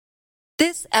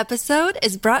This episode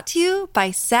is brought to you by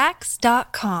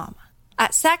Sax.com.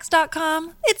 At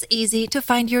Sax.com, it's easy to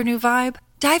find your new vibe.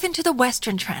 Dive into the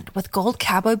Western trend with gold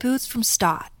cowboy boots from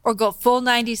Stott, or go full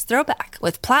 90s throwback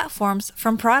with platforms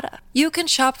from Prada. You can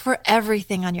shop for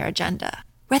everything on your agenda,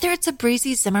 whether it's a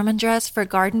breezy Zimmermann dress for a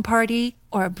garden party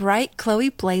or a bright Chloe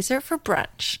blazer for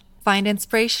brunch. Find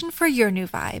inspiration for your new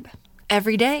vibe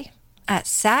every day at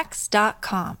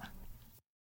Sax.com.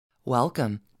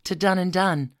 Welcome to Done and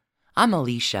Done. I'm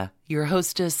Alicia, your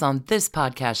hostess on this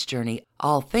podcast journey,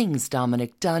 all things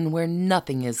Dominic Dunn, where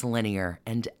nothing is linear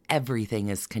and everything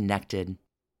is connected.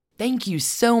 Thank you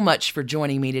so much for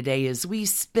joining me today as we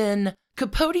spin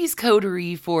Capote's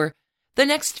Coterie for the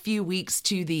next few weeks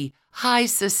to the High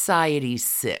Society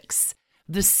Six,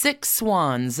 the six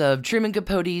swans of Truman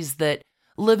Capote's that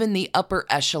live in the upper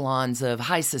echelons of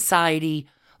high society,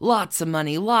 lots of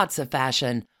money, lots of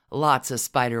fashion, lots of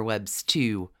spiderwebs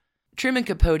too. Truman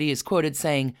Capote is quoted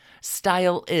saying,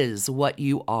 "Style is what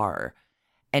you are."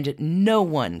 And no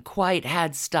one quite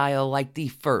had style like the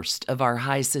first of our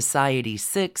high society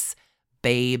six,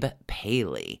 Babe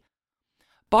Paley.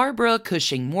 Barbara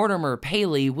Cushing Mortimer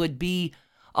Paley would be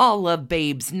all of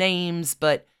Babe's names,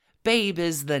 but Babe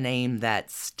is the name that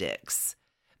sticks.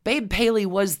 Babe Paley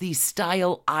was the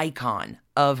style icon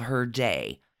of her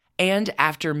day. And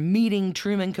after meeting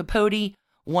Truman Capote,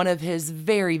 one of his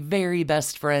very, very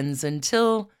best friends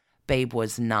until Babe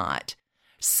was not.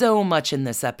 So much in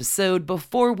this episode.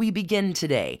 Before we begin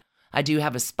today, I do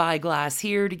have a spyglass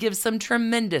here to give some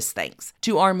tremendous thanks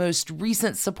to our most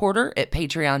recent supporter at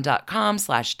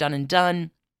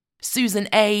patreon.com/doneanddone. Susan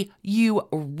A., you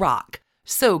rock.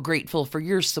 So grateful for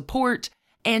your support.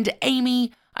 And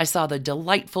Amy, I saw the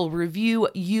delightful review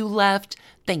you left.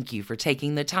 Thank you for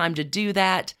taking the time to do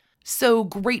that. So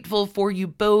grateful for you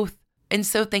both. And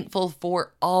so thankful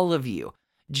for all of you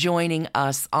joining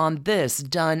us on this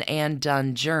Done and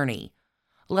Done journey.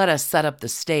 Let us set up the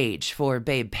stage for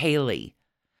Babe Paley.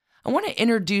 I want to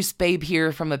introduce Babe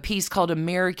here from a piece called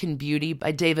American Beauty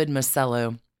by David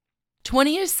Masello.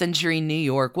 20th century New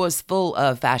York was full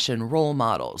of fashion role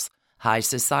models, high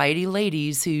society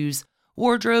ladies whose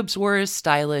wardrobes were as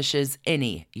stylish as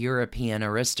any European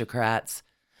aristocrats,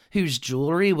 whose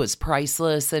jewelry was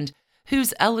priceless and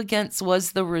whose elegance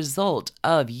was the result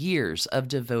of years of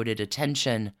devoted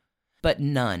attention. But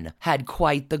none had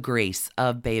quite the grace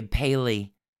of Babe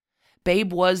Paley.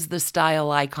 Babe was the style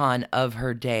icon of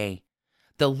her day,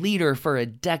 the leader for a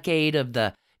decade of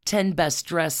the 10 best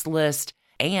dressed list,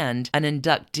 and an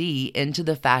inductee into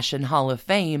the Fashion Hall of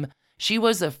Fame. She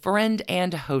was a friend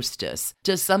and hostess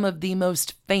to some of the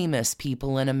most famous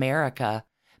people in America.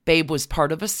 Babe was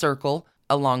part of a circle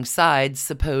alongside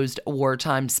supposed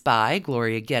wartime spy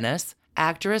Gloria Guinness,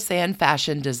 actress and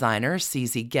fashion designer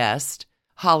CZ Guest,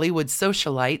 Hollywood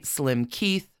socialite Slim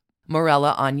Keith,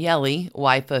 Morella Agnelli,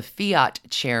 wife of Fiat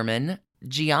chairman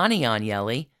Gianni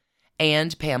Agnelli,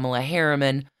 and Pamela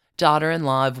Harriman,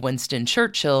 daughter-in-law of Winston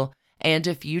Churchill and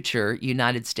a future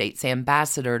United States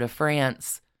ambassador to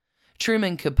France.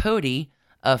 Truman Capote,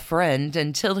 a friend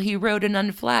until he wrote an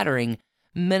unflattering,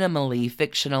 minimally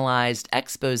fictionalized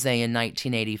expose in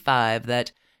 1985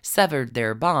 that severed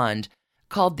their bond,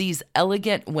 called these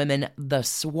elegant women the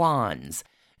Swans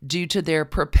due to their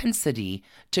propensity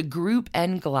to group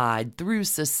and glide through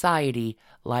society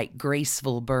like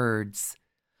graceful birds.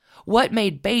 What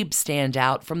made Babe stand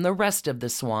out from the rest of the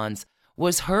Swans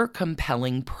was her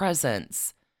compelling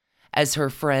presence. As her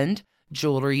friend,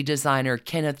 jewelry designer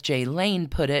Kenneth J. Lane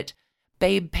put it,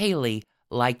 Babe Paley,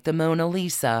 like the Mona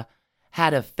Lisa,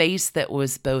 had a face that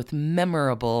was both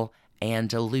memorable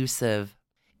and elusive.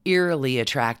 Eerily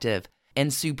attractive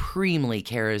and supremely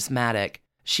charismatic,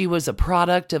 she was a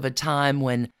product of a time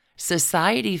when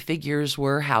society figures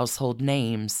were household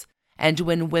names, and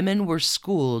when women were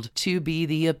schooled to be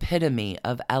the epitome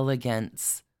of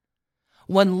elegance.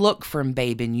 "One look from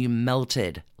Babe and you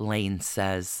melted," Lane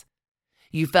says.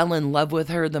 "You fell in love with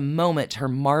her the moment her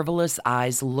marvelous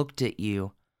eyes looked at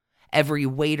you. Every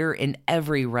waiter in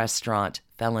every restaurant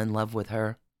fell in love with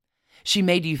her. She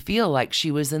made you feel like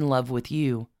she was in love with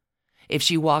you. If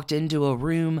she walked into a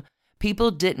room,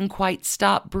 people didn't quite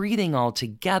stop breathing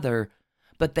altogether,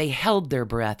 but they held their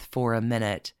breath for a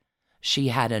minute. She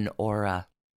had an aura."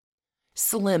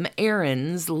 Slim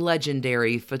Aarons,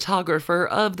 legendary photographer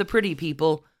of the Pretty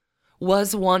People,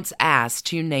 was once asked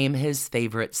to name his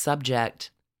favorite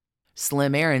subject.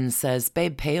 Slim Aarons says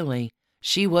Babe Paley,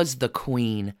 she was the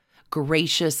queen,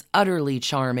 gracious, utterly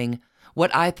charming,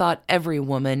 what I thought every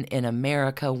woman in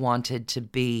America wanted to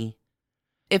be.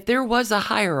 If there was a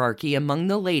hierarchy among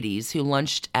the ladies who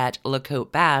lunched at La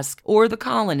Côte Basque or the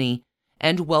Colony,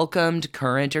 and welcomed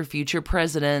current or future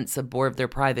presidents aboard their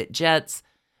private jets,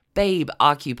 Babe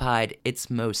occupied its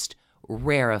most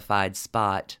rarefied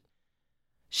spot.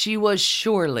 She was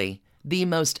surely the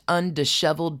most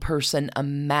undisheveled person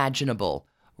imaginable,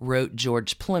 wrote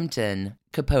George Plimpton,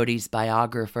 Capote's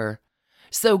biographer.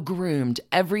 So groomed,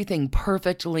 everything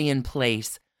perfectly in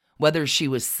place, whether she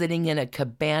was sitting in a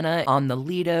cabana on the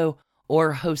Lido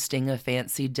or hosting a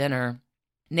fancy dinner.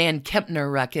 Nan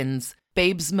Kempner reckons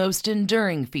Babe's most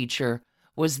enduring feature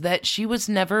was that she was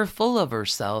never full of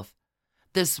herself.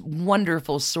 This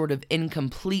wonderful sort of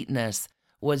incompleteness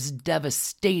was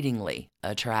devastatingly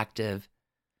attractive.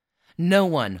 No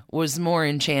one was more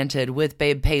enchanted with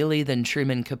Babe Paley than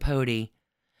Truman Capote.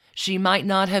 She might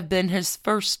not have been his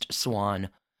first swan,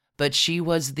 but she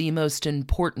was the most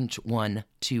important one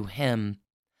to him.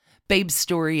 Babe's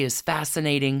story is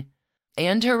fascinating,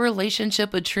 and her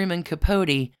relationship with Truman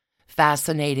Capote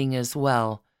fascinating as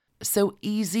well. So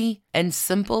easy and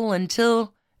simple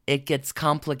until it gets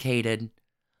complicated.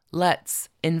 Let's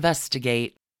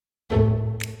investigate.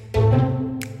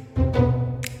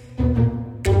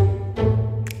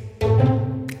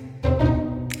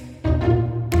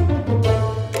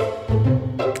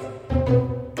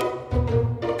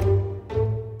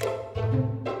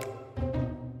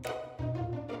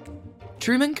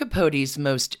 Truman Capote's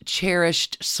most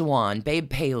cherished swan, Babe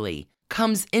Paley,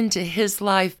 comes into his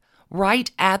life right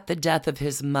at the death of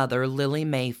his mother, Lily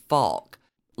Mae Falk.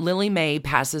 Lily Mae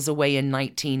passes away in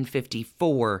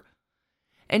 1954,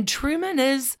 and Truman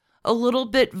is a little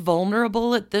bit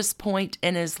vulnerable at this point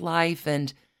in his life,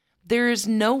 and there is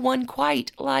no one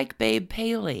quite like Babe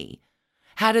Paley.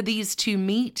 How do these two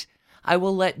meet? I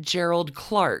will let Gerald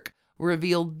Clark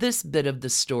reveal this bit of the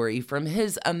story from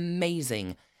his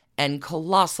amazing and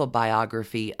colossal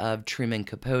biography of Truman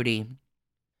Capote.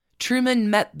 Truman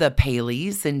met the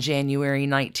Paleys in January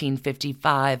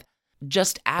 1955,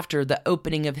 just after the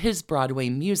opening of his Broadway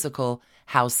musical,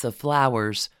 House of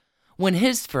Flowers, when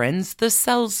his friends, the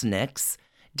Selznicks,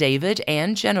 David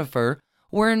and Jennifer,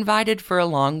 were invited for a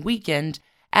long weekend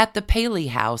at the Paley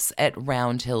House at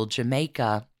Round Hill,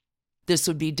 Jamaica. This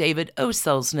would be David O.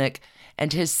 Selznick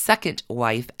and his second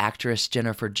wife, actress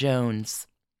Jennifer Jones.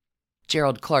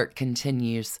 Gerald Clark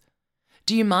continues,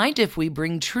 "Do you mind if we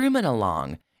bring Truman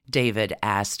along?" David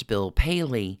asked Bill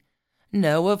Paley.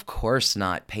 "No, of course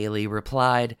not," Paley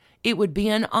replied. "It would be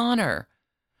an honor."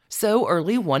 So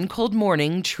early one cold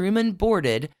morning, Truman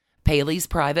boarded Paley's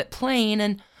private plane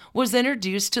and was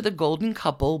introduced to the golden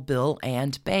couple, Bill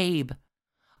and Babe.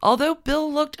 Although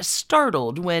Bill looked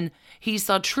startled when he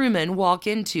saw Truman walk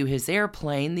into his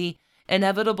airplane, the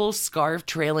inevitable scarf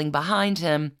trailing behind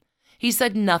him, he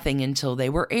said nothing until they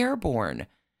were airborne.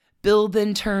 Bill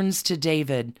then turns to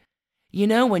David. "You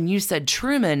know, when you said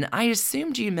Truman, I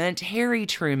assumed you meant Harry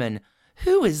Truman.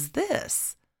 Who is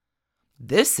this?"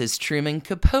 "This is Truman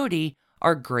Capote,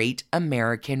 our great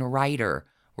American writer,"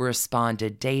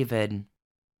 responded David.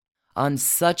 On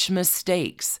such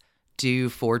mistakes do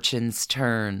fortunes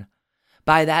turn.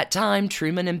 By that time,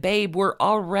 Truman and Babe were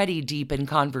already deep in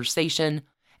conversation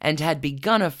and had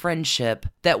begun a friendship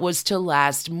that was to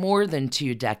last more than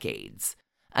 2 decades,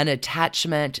 an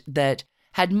attachment that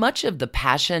had much of the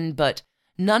passion but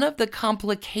none of the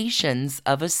complications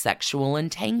of a sexual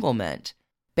entanglement.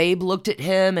 Babe looked at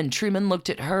him and Truman looked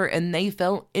at her, and they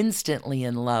fell instantly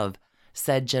in love,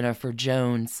 said Jennifer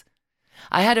Jones.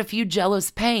 "I had a few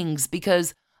jealous pangs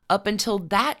because up until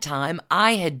that time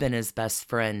I had been his best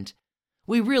friend.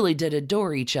 We really did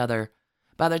adore each other.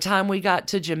 By the time we got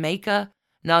to Jamaica,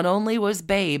 not only was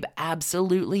Babe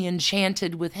absolutely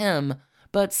enchanted with him,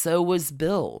 but so was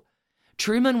Bill.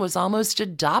 Truman was almost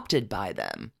adopted by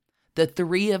them. The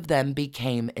 3 of them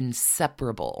became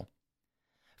inseparable.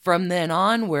 From then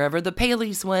on, wherever the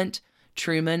Paleys went,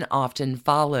 Truman often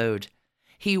followed.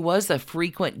 He was a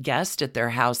frequent guest at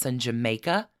their house in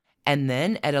Jamaica, and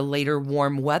then at a later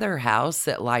warm weather house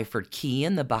at Lyford Key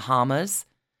in the Bahamas.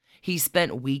 He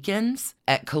spent weekends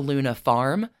at Kaluna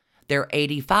Farm, their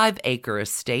 85-acre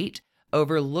estate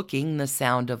overlooking the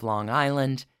Sound of Long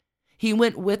Island. He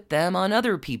went with them on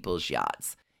other people's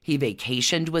yachts. He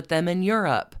vacationed with them in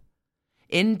Europe.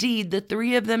 Indeed, the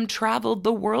 3 of them traveled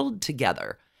the world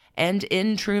together, and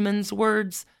in Truman's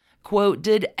words, quote,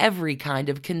 did every kind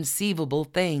of conceivable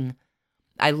thing.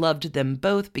 I loved them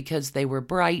both because they were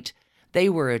bright, they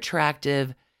were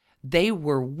attractive, they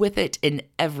were with it in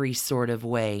every sort of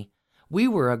way. We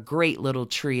were a great little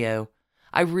trio.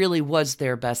 I really was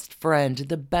their best friend,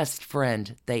 the best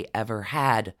friend they ever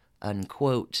had,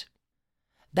 unquote.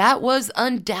 That was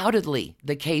undoubtedly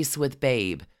the case with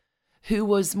Babe, who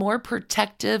was more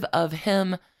protective of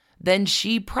him than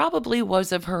she probably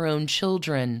was of her own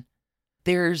children.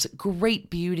 "There's great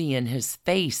beauty in his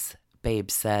face," Babe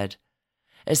said,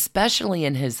 "especially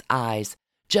in his eyes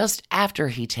just after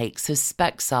he takes his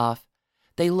specs off.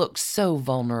 They look so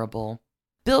vulnerable."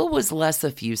 Bill was less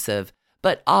effusive,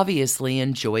 but obviously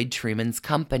enjoyed Truman's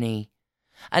company.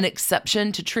 An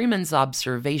exception to Truman's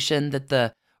observation that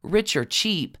the rich are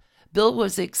cheap, Bill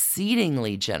was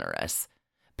exceedingly generous,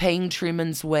 paying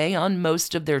Truman's way on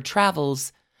most of their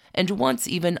travels, and once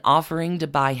even offering to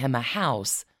buy him a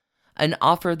house, an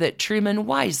offer that Truman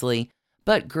wisely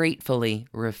but gratefully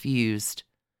refused.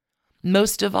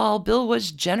 Most of all, Bill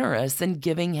was generous in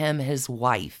giving him his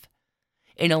wife,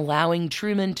 in allowing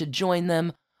Truman to join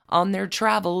them on their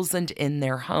travels and in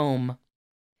their home.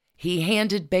 "He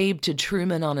handed Babe to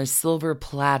Truman on a silver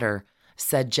platter,"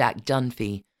 said Jack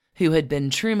Dunphy, who had been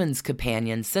Truman's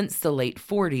companion since the late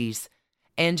 40s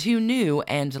and who knew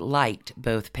and liked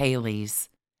both Paleys.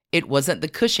 "It wasn't the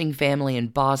Cushing family in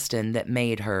Boston that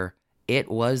made her. It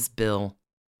was Bill.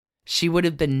 She would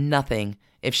have been nothing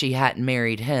if she hadn't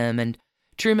married him, and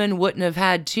Truman wouldn't have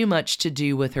had too much to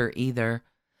do with her either.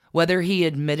 Whether he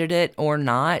admitted it or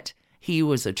not, he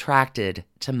was attracted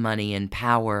to money and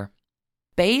power."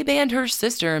 Babe and her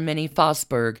sister, Minnie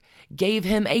Fosberg, gave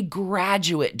him a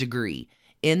graduate degree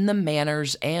in the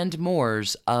manners and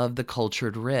mores of the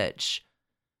cultured rich.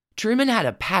 "Truman had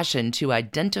a passion to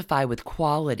identify with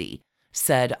quality,"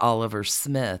 said Oliver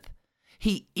Smith.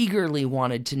 "He eagerly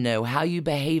wanted to know how you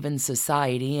behave in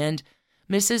society, and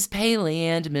Mrs. Paley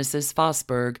and Mrs.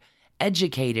 Fosberg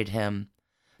educated him.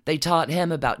 They taught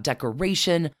him about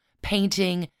decoration,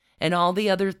 painting, and all the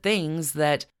other things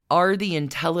that are the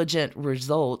intelligent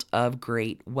result of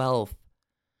great wealth.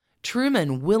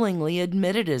 Truman willingly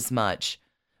admitted as much.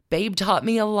 Babe taught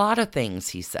me a lot of things,"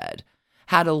 he said.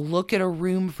 "How to look at a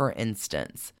room, for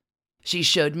instance. She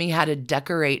showed me how to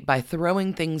decorate by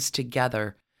throwing things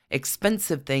together,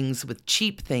 expensive things with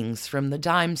cheap things from the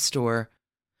dime store.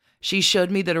 She showed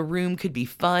me that a room could be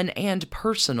fun and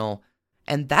personal,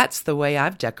 and that's the way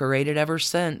I've decorated ever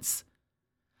since.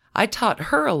 I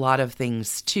taught her a lot of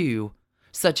things, too,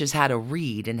 such as how to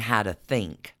read and how to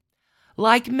think."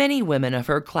 Like many women of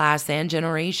her class and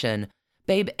generation,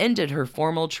 Babe ended her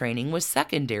formal training with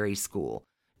secondary school,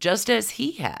 just as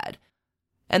he had.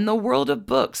 And the world of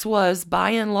books was,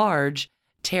 by and large,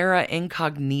 terra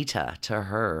incognita to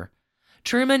her.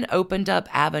 Truman opened up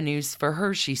avenues for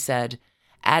her, she said,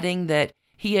 adding that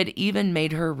he had even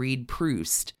made her read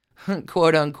Proust,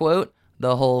 quote unquote,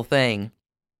 the whole thing.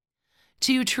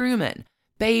 To Truman,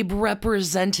 Babe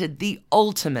represented the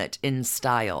ultimate in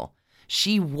style.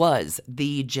 She was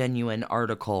the genuine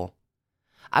article.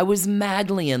 "I was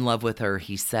madly in love with her,"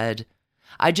 he said.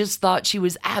 "I just thought she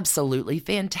was absolutely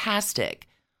fantastic.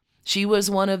 She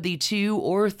was one of the 2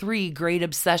 or 3 great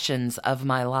obsessions of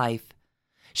my life.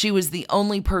 She was the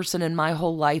only person in my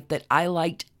whole life that I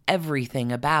liked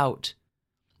everything about.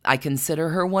 I consider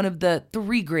her one of the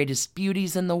 3 greatest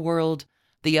beauties in the world,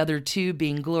 the other 2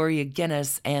 being Gloria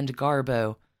Guinness and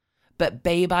Garbo. But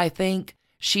Babe, I think,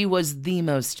 she was the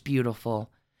most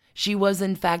beautiful. She was,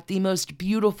 in fact, the most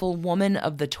beautiful woman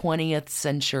of the 20th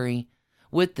century,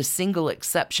 with the single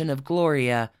exception of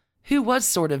Gloria, who was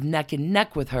sort of neck and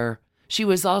neck with her. She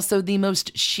was also the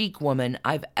most chic woman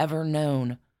I've ever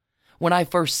known. When I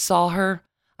first saw her,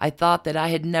 I thought that I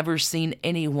had never seen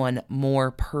anyone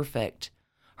more perfect.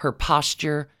 Her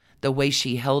posture, the way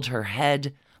she held her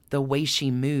head, the way she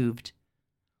moved.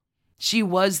 She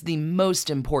was the most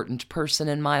important person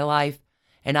in my life,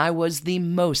 and I was the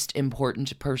most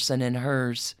important person in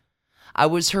hers. I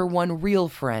was her one real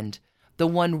friend, the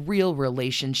one real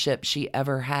relationship she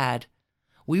ever had.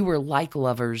 We were like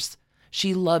lovers.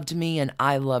 She loved me and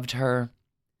I loved her.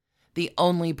 The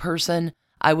only person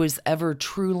I was ever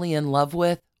truly in love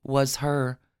with was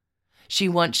her. She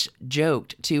once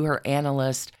joked to her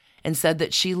analyst and said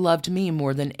that she loved me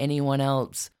more than anyone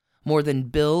else, more than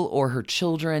Bill or her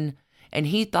children, and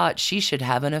he thought she should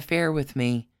have an affair with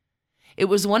me. It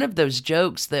was one of those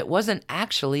jokes that wasn't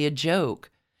actually a joke.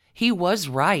 He was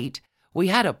right. We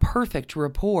had a perfect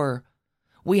rapport.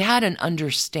 We had an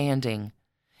understanding.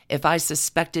 If I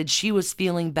suspected she was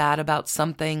feeling bad about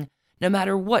something, no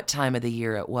matter what time of the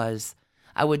year it was,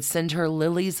 I would send her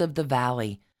lilies of the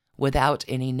valley without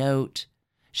any note.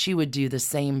 She would do the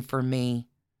same for me.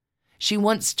 She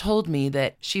once told me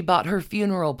that she bought her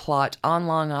funeral plot on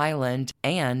Long Island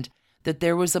and that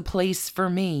there was a place for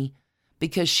me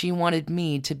because she wanted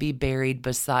me to be buried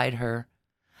beside her.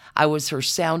 I was her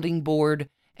sounding board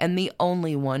and the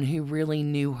only one who really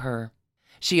knew her.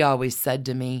 She always said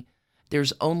to me,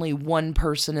 "There's only one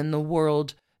person in the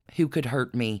world who could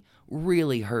hurt me,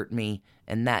 really hurt me,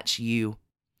 and that's you.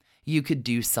 You could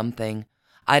do something.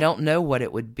 I don't know what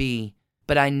it would be,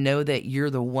 but I know that you're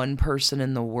the one person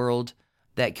in the world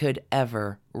that could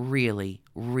ever really,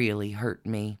 really hurt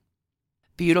me.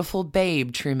 Beautiful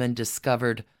Babe, Truman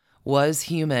discovered, was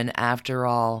human after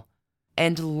all,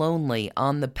 and lonely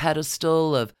on the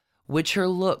pedestal of which her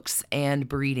looks and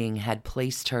breeding had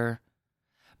placed her.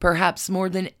 Perhaps more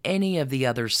than any of the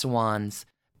other swans,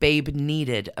 Babe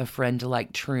needed a friend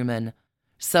like Truman,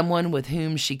 someone with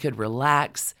whom she could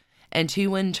relax and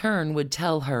who in turn would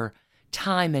tell her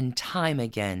time and time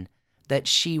again that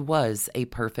she was a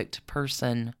perfect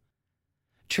person.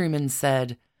 Truman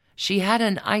said, she had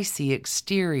an icy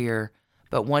exterior,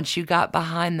 but once you got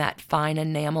behind that fine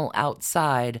enamel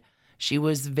outside, she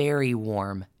was very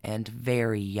warm and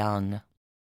very young.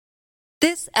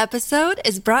 This episode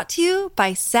is brought to you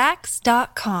by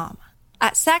Sax.com.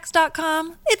 At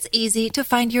Sax.com, it's easy to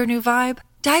find your new vibe.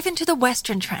 Dive into the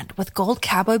Western trend with gold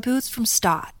cowboy boots from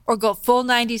Stott, or go full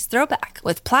 90s throwback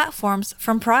with platforms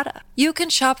from Prada. You can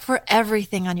shop for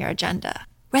everything on your agenda,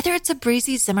 whether it's a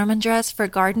breezy Zimmermann dress for a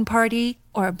garden party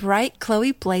or a bright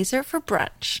Chloe blazer for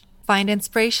brunch. Find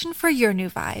inspiration for your new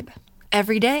vibe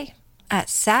every day at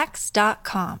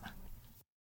Sax.com.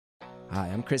 Hi,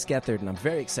 I'm Chris Gethard, and I'm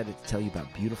very excited to tell you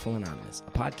about Beautiful Anonymous,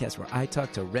 a podcast where I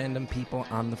talk to random people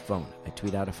on the phone. I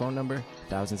tweet out a phone number,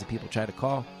 thousands of people try to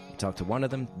call. You talk to one of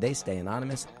them, they stay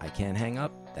anonymous, I can't hang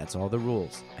up, that's all the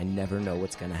rules. I never know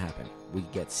what's going to happen. We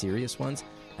get serious ones.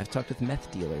 I've talked with meth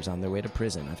dealers on their way to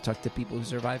prison. I've talked to people who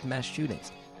survived mass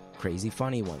shootings. Crazy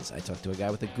funny ones. I talked to a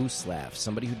guy with a goose laugh,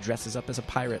 somebody who dresses up as a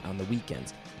pirate on the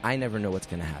weekends. I never know what's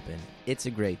going to happen. It's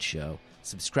a great show.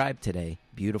 Subscribe today,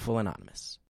 Beautiful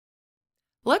Anonymous.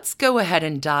 Let's go ahead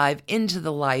and dive into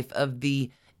the life of the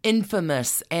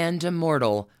infamous and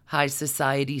immortal high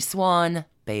society swan,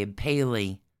 Babe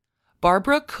Paley.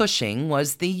 Barbara Cushing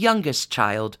was the youngest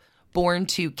child born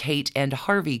to Kate and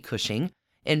Harvey Cushing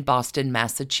in Boston,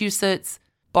 Massachusetts.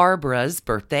 Barbara's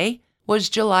birthday was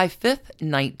July 5th,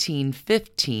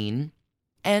 1915,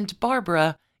 and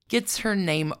Barbara gets her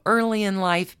name early in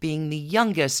life, being the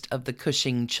youngest of the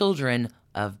Cushing children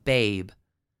of Babe.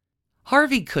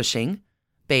 Harvey Cushing,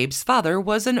 Babe's father,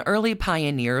 was an early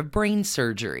pioneer of brain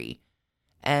surgery,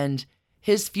 and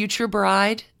his future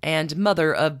bride and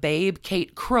mother of Babe,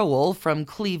 Kate Crowell from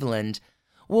Cleveland,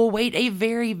 will wait a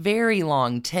very, very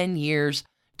long 10 years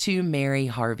to marry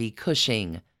Harvey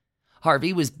Cushing.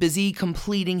 Harvey was busy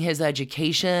completing his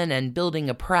education and building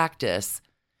a practice,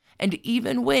 and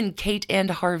even when Kate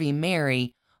and Harvey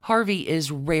marry, Harvey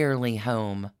is rarely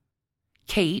home.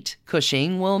 Kate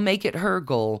Cushing will make it her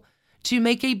goal to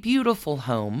make a beautiful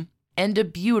home and a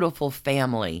beautiful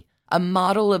family, a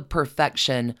model of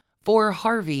perfection for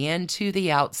Harvey and to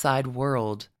the outside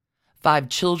world. 5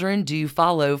 children do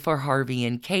follow for Harvey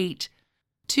and Kate,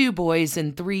 2 boys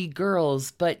and 3 girls,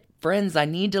 but friends, I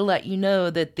need to let you know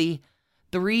that the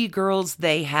 3 girls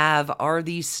they have are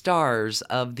the stars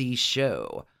of the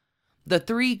show. The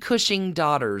 3 Cushing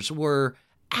daughters were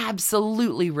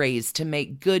absolutely raised to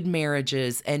make good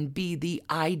marriages and be the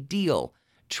ideal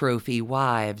trophy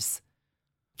wives.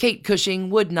 Kate Cushing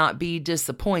would not be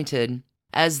disappointed,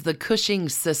 as the Cushing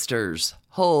sisters,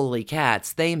 holy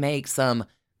cats, they make some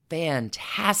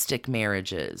fantastic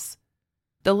marriages.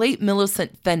 The late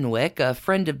Millicent Fenwick, a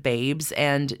friend of Babe's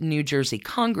and New Jersey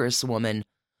Congresswoman,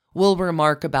 will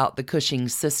remark about the Cushing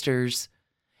sisters.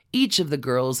 Each of the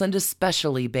girls, and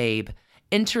especially Babe,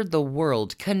 entered the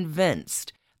world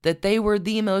convinced that they were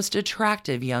the most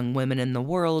attractive young women in the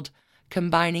world,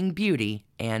 combining beauty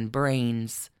and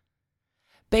brains.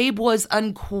 Babe was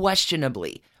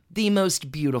unquestionably the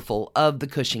most beautiful of the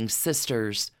Cushing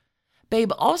sisters.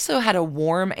 Babe also had a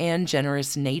warm and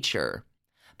generous nature.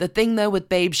 The thing, though, with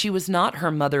Babe, she was not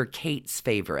her mother Kate's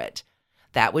favorite.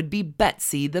 That would be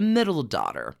Betsy, the middle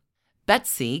daughter.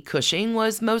 Betsy Cushing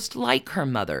was most like her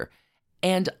mother,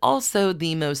 and also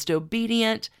the most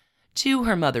obedient to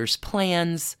her mother's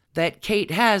plans that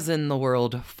Kate has in the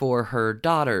world for her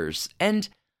daughters. And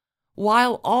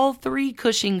while all 3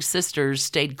 Cushing sisters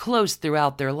stayed close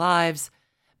throughout their lives,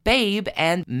 Babe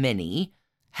and Minnie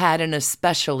had an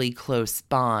especially close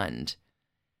bond.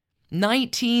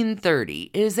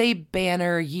 1930 is a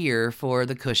banner year for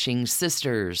the Cushing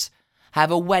sisters.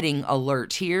 Have a wedding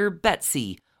alert here.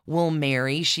 Betsy will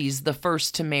marry. She's the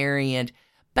first to marry, and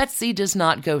Betsy does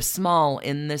not go small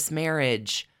in this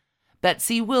marriage.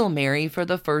 Betsy will marry for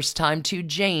the first time to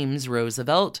James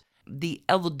Roosevelt, the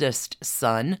eldest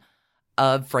son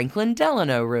of Franklin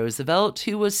Delano Roosevelt,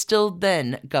 who was still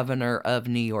then governor of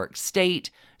New York State,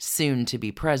 soon to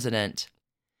be president.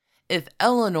 If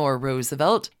Eleanor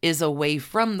Roosevelt is away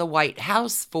from the White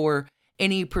House for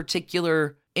any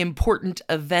particular important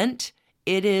event,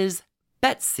 it is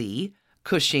Betsy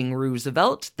Cushing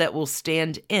Roosevelt that will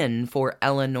stand in for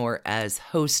Eleanor as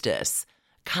hostess.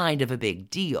 Kind of a big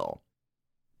deal.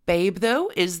 Babe, though,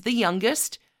 is the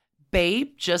youngest.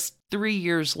 Babe, just 3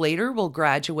 years later, will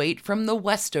graduate from the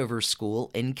Westover School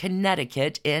in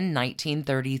Connecticut in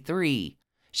 1933.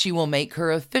 She will make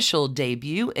her official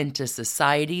debut into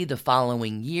society the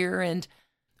following year, and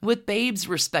with Babe's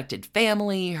respected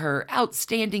family, her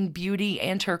outstanding beauty,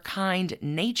 and her kind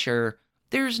nature,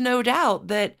 there's no doubt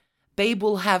that Babe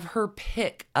will have her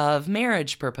pick of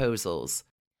marriage proposals.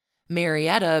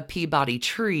 Marietta Peabody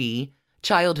Tree,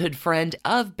 childhood friend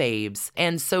of Babe's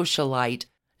and socialite,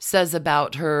 says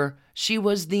about her, "She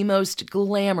was the most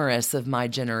glamorous of my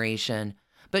generation,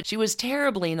 but she was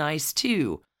terribly nice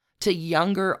too, to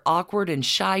younger, awkward, and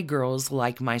shy girls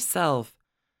like myself.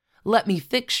 'Let me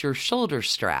fix your shoulder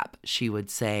strap,' she would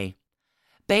say."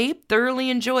 Babe thoroughly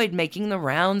enjoyed making the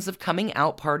rounds of coming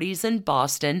out parties in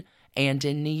Boston and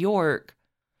in New York.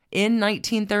 In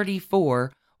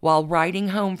 1934, while riding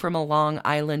home from a Long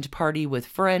Island party with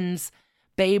friends,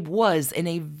 Babe was in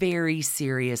a very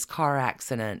serious car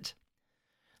accident.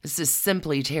 This is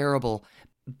simply terrible.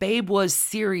 Babe was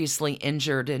seriously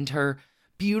injured and her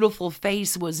beautiful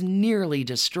face was nearly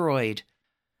destroyed.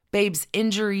 Babe's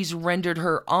injuries rendered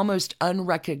her almost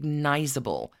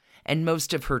unrecognizable, and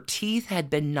most of her teeth had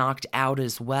been knocked out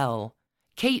as well.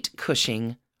 Kate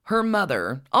Cushing, her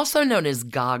mother, also known as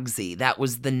Gogsy, that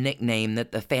was the nickname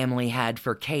that the family had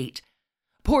for Kate.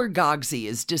 Poor Gogsy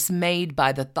is dismayed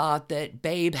by the thought that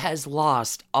Babe has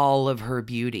lost all of her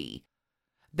beauty.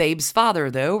 Babe's father,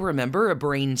 though, remember, a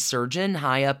brain surgeon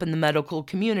high up in the medical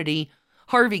community,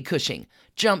 Harvey Cushing,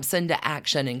 jumps into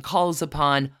action and calls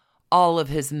upon all of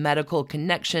his medical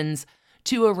connections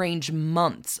to arrange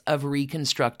months of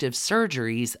reconstructive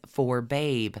surgeries for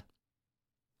Babe.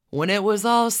 When it was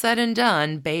all said and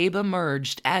done, Babe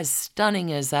emerged as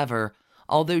stunning as ever,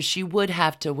 although she would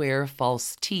have to wear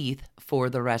false teeth for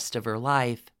the rest of her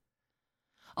life.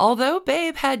 Although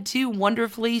Babe had 2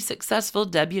 wonderfully successful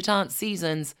debutante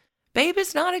seasons, Babe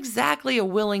is not exactly a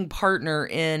willing partner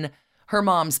in her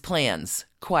mom's plans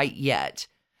quite yet.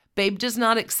 Babe does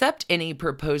not accept any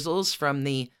proposals from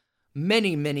the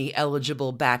many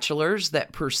eligible bachelors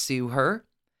that pursue her.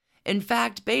 In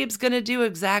fact, Babe's going to do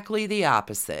exactly the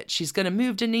opposite. She's going to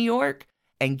move to New York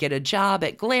and get a job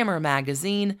at Glamour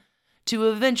magazine to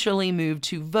eventually move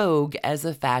to Vogue as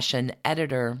a fashion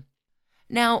editor.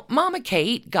 Now, Mama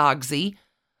Kate, Gogsy,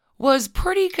 was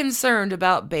pretty concerned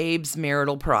about Babe's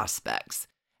marital prospects,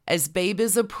 as Babe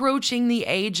is approaching the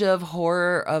age of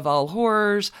horror of all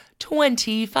horrors,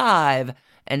 25,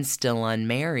 and still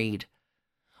unmarried.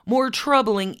 More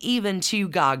troubling even to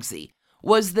Gogsy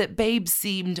was that Babe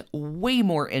seemed way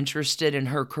more interested in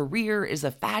her career as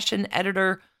a fashion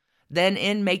editor than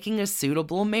in making a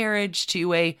suitable marriage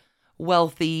to a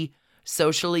wealthy,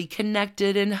 socially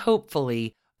connected, and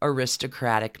hopefully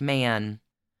aristocratic man.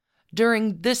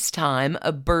 During this time,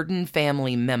 a Burden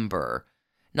family member,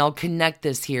 and I'll connect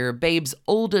this here, Babe's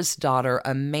oldest daughter,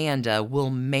 Amanda, will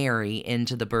marry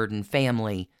into the Burden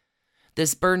family.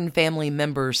 This Burden family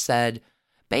member said,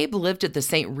 Babe lived at the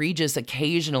St. Regis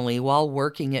occasionally while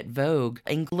working at Vogue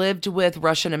and lived with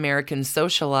Russian-American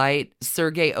socialite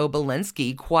Sergei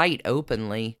Obolensky quite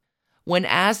openly. When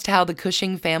asked how the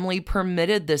Cushing family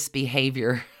permitted this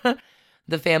behavior,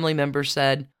 the family member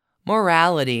said,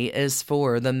 "Morality is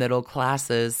for the middle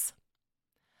classes."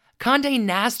 Condé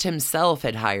Nast himself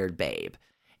had hired Babe.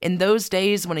 In those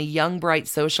days when a young, bright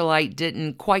socialite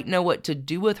didn't quite know what to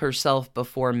do with herself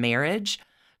before marriage,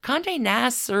 Condé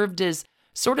Nast served as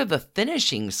sort of a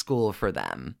finishing school for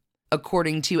them.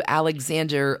 According to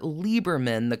Alexander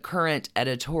Lieberman, the current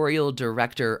editorial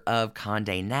director of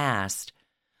Condé Nast,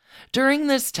 during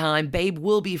this time, Babe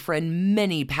will befriend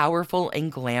many powerful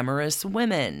and glamorous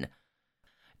women.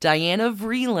 Diana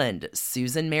Vreeland,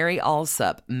 Susan Mary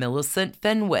Alsop, Millicent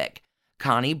Fenwick,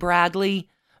 Connie Bradley,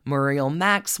 Muriel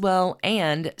Maxwell,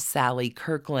 and Sally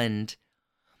Kirkland.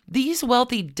 These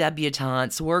wealthy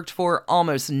debutantes worked for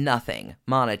almost nothing,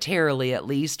 monetarily at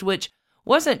least, which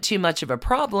wasn't too much of a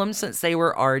problem since they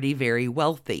were already very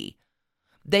wealthy.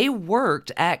 They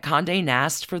worked at Condé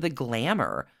Nast for the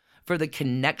glamour, for the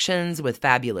connections with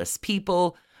fabulous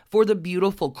people, for the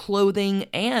beautiful clothing,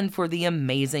 and for the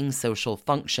amazing social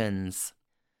functions.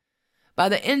 By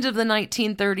the end of the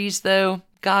 1930s, though,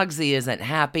 Gogsy isn't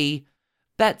happy.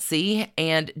 Betsy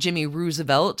and Jimmy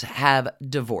Roosevelt have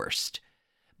divorced.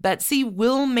 Betsy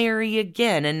will marry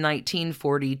again in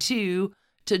 1942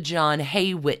 to John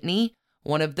Hay Whitney,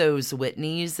 one of those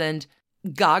Whitneys, and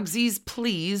Gogsy's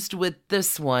pleased with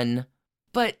this one.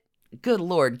 But good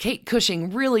Lord, Kate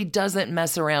Cushing really doesn't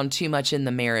mess around too much in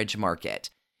the marriage market.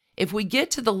 If we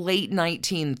get to the late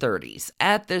 1930s,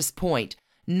 at this point,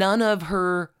 none of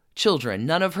her children,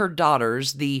 none of her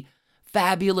daughters, the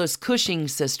fabulous Cushing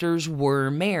sisters, were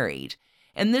married.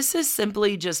 And this is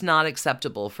simply just not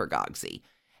acceptable for Gogsy.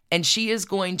 And she is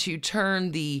going to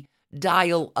turn the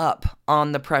dial up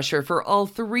on the pressure for all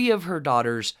three of her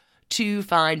daughters to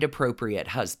find appropriate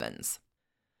husbands.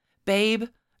 Babe,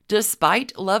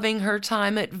 despite loving her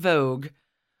time at Vogue,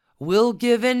 will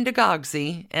give in to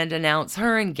Gogsy and announce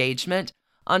her engagement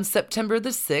on September the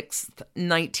 6th,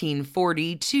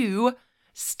 1940 to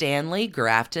Stanley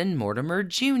Grafton Mortimer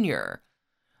Jr.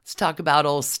 Let's talk about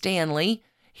old Stanley.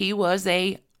 He was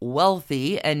a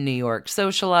wealthy and New York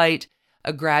socialite,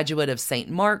 a graduate of St.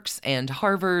 Mark's and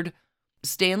Harvard.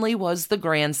 Stanley was the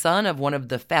grandson of one of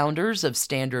the founders of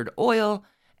Standard Oil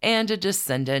and a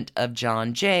descendant of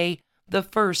John Jay, the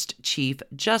first Chief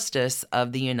Justice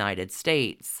of the United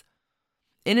States.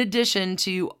 In addition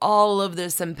to all of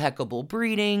this impeccable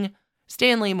breeding,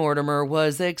 Stanley Mortimer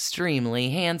was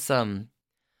extremely handsome.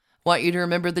 Want you to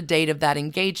remember the date of that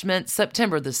engagement,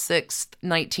 September the 6th,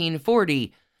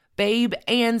 1940. Babe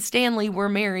and Stanley were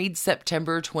married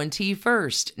September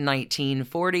 21st,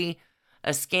 1940.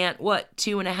 A scant,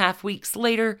 2.5 weeks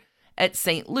later, at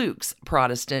St. Luke's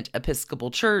Protestant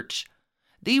Episcopal Church.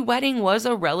 The wedding was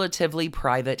a relatively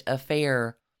private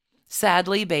affair.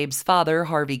 Sadly, Babe's father,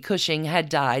 Harvey Cushing, had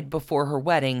died before her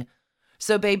wedding,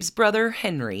 so Babe's brother,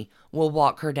 Henry, will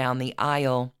walk her down the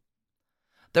aisle.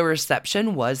 The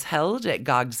reception was held at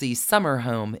Gogsy's summer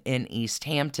home in East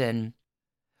Hampton.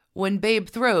 When Babe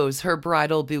throws her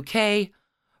bridal bouquet,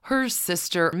 her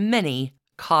sister, Minnie,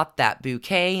 caught that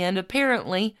bouquet, and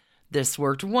apparently this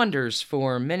worked wonders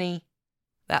for Minnie.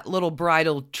 That little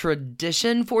bridal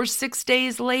tradition for 6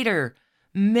 days later.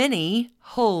 Minnie,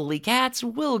 holy cats,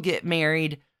 will get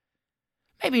married.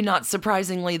 Maybe not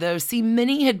surprisingly, though. See,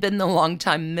 Minnie had been the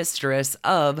longtime mistress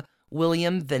of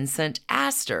William Vincent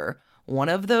Astor, one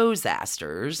of those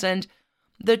Astors, and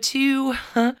the two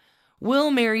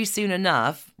will marry soon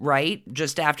enough, right?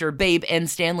 Just after Babe and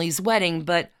Stanley's wedding,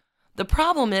 but the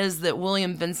problem is that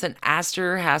William Vincent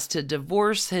Astor has to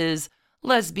divorce his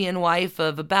lesbian wife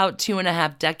of about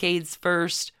 2.5 decades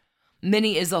first.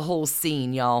 Minnie is a whole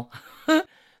scene, y'all.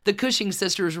 The Cushing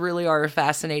sisters really are a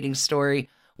fascinating story.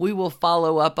 We will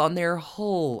follow up on their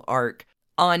whole arc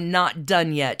on Not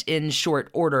Done Yet in short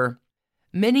order.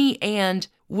 Minnie and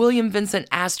William Vincent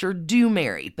Astor do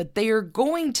marry, but they are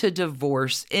going to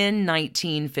divorce in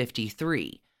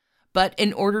 1953. But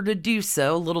in order to do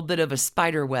so, a little bit of a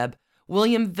spider web,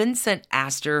 William Vincent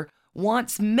Astor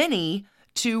wants Minnie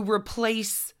to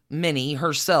replace Minnie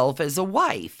herself as a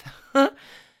wife.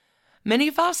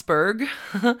 Minnie Fosberg,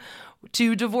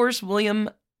 to divorce William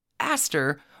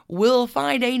Astor, will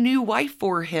find a new wife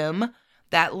for him.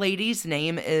 That lady's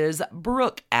name is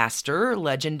Brooke Astor,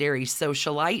 legendary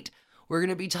socialite. We're going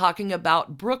to be talking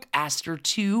about Brooke Astor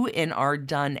too in our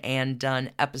Done and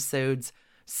Done episodes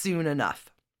soon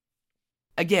enough.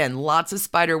 Again, lots of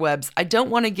spider webs. I don't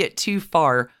want to get too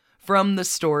far from the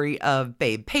story of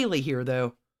Babe Paley here,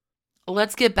 though.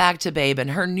 Let's get back to Babe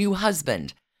and her new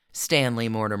husband, Stanley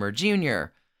Mortimer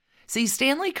Jr. See,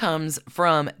 Stanley comes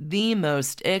from the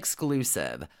most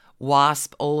exclusive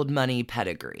WASP old money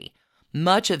pedigree.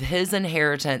 Much of his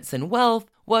inheritance and wealth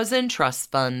was in trust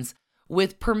funds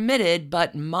with permitted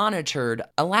but monitored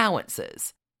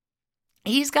allowances.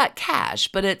 He's got cash,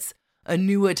 but it's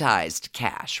annuitized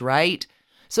cash, right?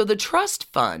 So the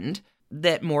trust fund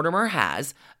that Mortimer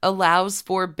has allows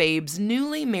for Babe's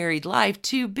newly married life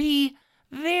to be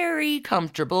very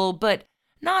comfortable, but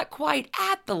not quite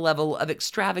at the level of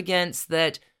extravagance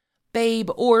that Babe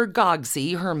or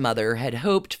Gogsy, her mother, had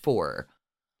hoped for.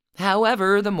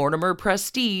 However, the Mortimer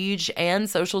prestige and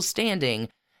social standing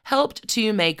helped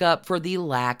to make up for the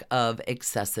lack of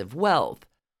excessive wealth.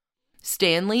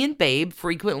 Stanley and Babe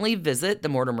frequently visit the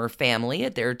Mortimer family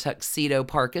at their Tuxedo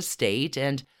Park estate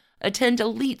and attend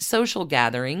elite social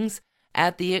gatherings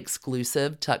at the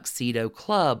exclusive Tuxedo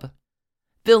Club.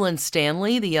 Bill and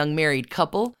Stanley, the young married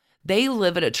couple, they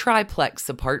live at a triplex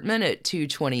apartment at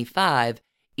 225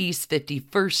 East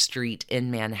 51st Street in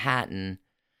Manhattan.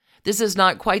 This is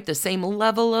not quite the same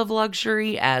level of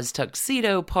luxury as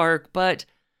Tuxedo Park, but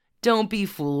don't be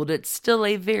fooled, it's still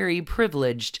a very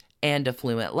privileged and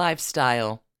affluent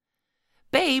lifestyle.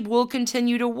 Babe will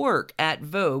continue to work at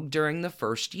Vogue during the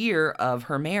first year of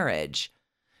her marriage.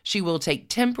 She will take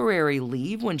temporary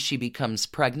leave when she becomes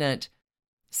pregnant.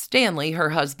 Stanley,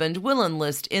 her husband, will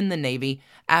enlist in the Navy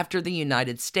after the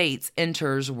United States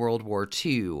enters World War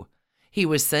II. He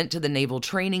was sent to the Naval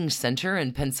Training Center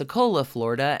in Pensacola,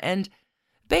 Florida, and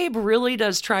Babe really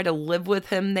does try to live with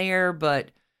him there,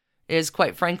 but is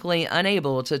quite frankly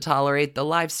unable to tolerate the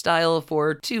lifestyle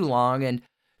for too long and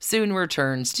soon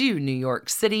returns to New York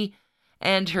City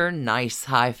and her nice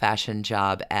high-fashion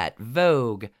job at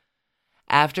Vogue.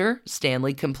 After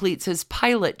Stanley completes his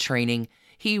pilot training,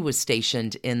 he was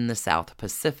stationed in the South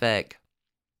Pacific.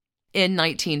 In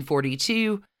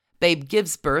 1942, Babe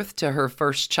gives birth to her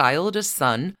first child, a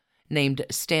son, named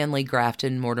Stanley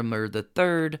Grafton Mortimer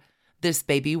III. This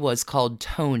baby was called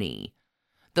Tony.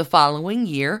 The following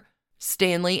year,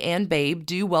 Stanley and Babe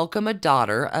do welcome a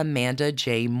daughter, Amanda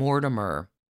J. Mortimer.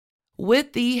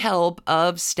 With the help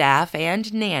of staff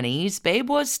and nannies, Babe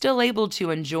was still able to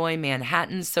enjoy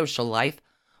Manhattan's social life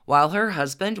while her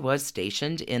husband was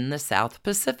stationed in the South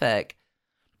Pacific.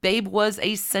 Babe was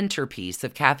a centerpiece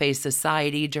of cafe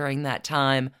society during that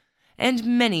time, and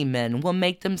many men will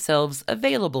make themselves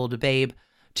available to Babe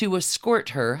to escort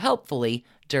her helpfully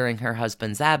during her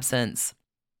husband's absence.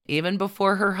 Even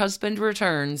before her husband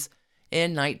returns,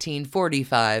 in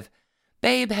 1945,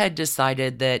 Babe had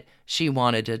decided that she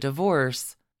wanted a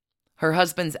divorce. Her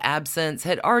husband's absence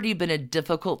had already been a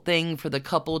difficult thing for the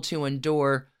couple to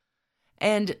endure,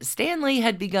 and Stanley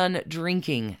had begun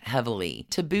drinking heavily.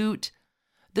 To boot,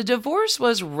 the divorce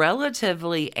was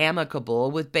relatively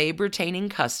amicable, with Babe retaining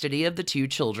custody of the 2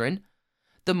 children.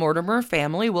 The Mortimer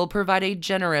family will provide a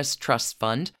generous trust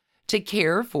fund to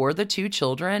care for the 2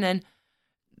 children, and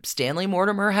Stanley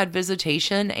Mortimer had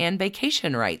visitation and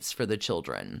vacation rights for the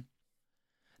children.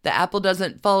 The apple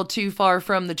doesn't fall too far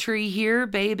from the tree here.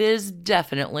 Babe is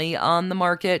definitely on the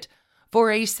market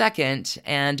for a second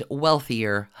and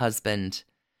wealthier husband.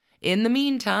 In the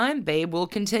meantime, Babe will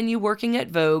continue working at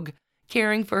Vogue,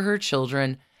 caring for her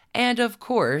children, and of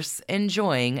course,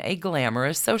 enjoying a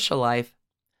glamorous social life.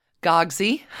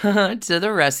 Gogsy, to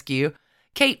the rescue,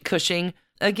 Kate Cushing,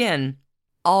 again,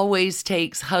 always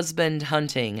takes husband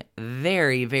hunting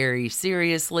very, very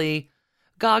seriously.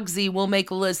 Gogsy will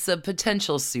make lists of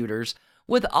potential suitors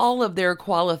with all of their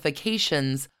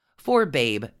qualifications for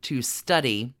Babe to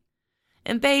study.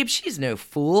 And Babe, she's no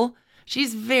fool.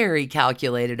 She's very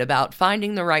calculated about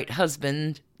finding the right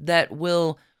husband that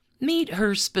will meet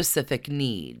her specific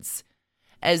needs.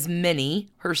 As Minnie,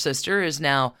 her sister, is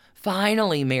now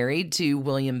finally married to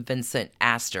William Vincent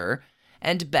Astor,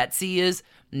 and Betsy is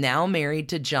now married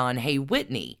to John Hay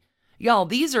Whitney. Y'all,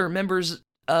 these are members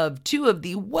of 2 of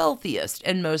the wealthiest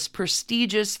and most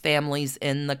prestigious families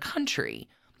in the country.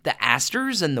 The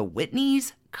Astors and the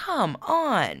Whitneys? Come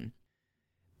on.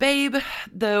 Babe,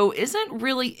 though, isn't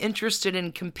really interested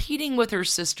in competing with her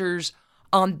sisters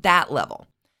on that level.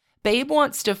 Babe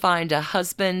wants to find a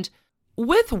husband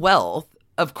with wealth,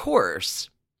 of course,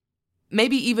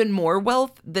 maybe even more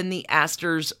wealth than the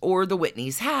Astors or the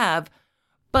Whitneys have,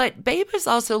 but Babe is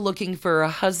also looking for a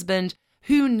husband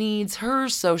who needs her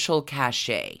social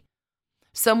cachet,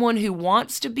 someone who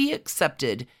wants to be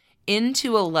accepted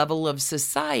into a level of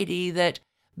society that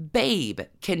Babe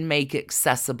can make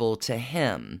accessible to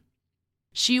him.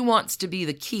 She wants to be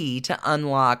the key to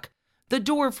unlock the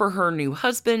door for her new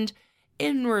husband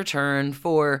in return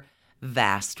for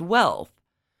vast wealth.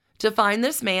 To find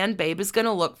this man, Babe is going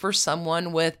to look for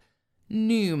someone with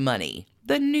new money,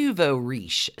 the nouveau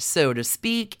riche, so to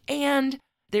speak, and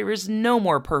there is no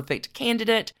more perfect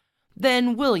candidate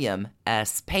than William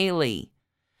S. Paley.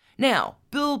 Now,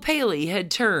 Bill Paley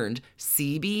had turned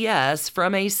CBS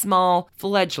from a small,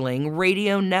 fledgling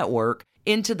radio network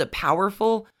into the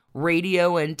powerful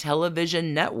radio and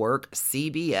television network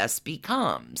CBS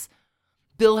becomes.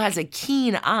 Bill has a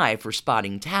keen eye for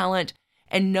spotting talent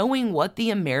and knowing what the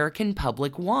American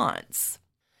public wants.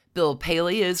 Bill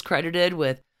Paley is credited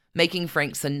with making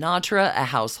Frank Sinatra a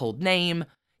household name.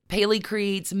 Paley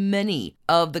creates many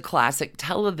of the classic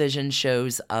television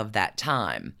shows of that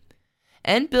time.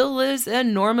 And Bill is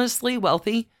enormously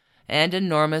wealthy and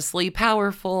enormously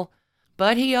powerful,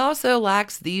 but he also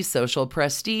lacks the social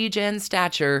prestige and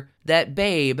stature that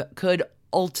Babe could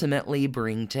ultimately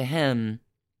bring to him.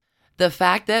 The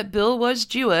fact that Bill was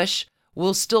Jewish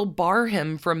will still bar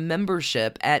him from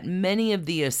membership at many of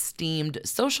the esteemed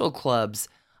social clubs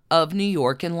of New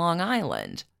York and Long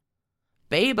Island.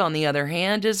 Babe, on the other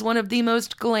hand, is one of the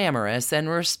most glamorous and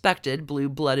respected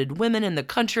blue-blooded women in the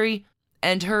country,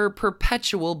 and her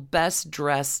perpetual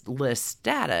best-dressed list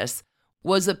status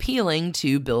was appealing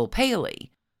to Bill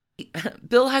Paley.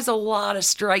 Bill has a lot of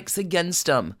strikes against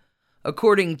him,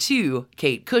 according to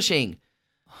Kate Cushing.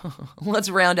 Let's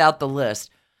round out the list.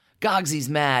 Gogsy's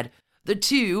mad. The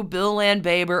two, Bill and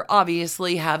Babe, are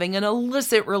obviously having an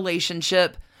illicit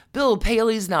relationship. Bill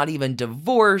Paley's not even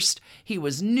divorced. He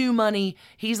was new money.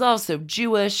 He's also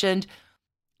Jewish, and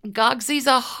Gogsy's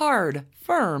a hard,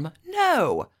 firm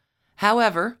no.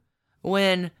 However,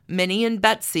 when Minnie and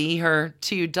Betsy, her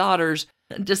two daughters,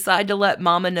 decide to let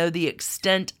Mama know the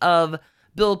extent of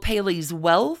Bill Paley's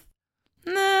wealth,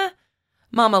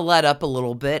 Mama let up a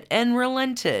little bit and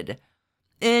relented.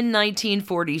 In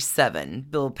 1947,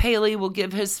 Bill Paley will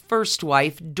give his first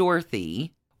wife,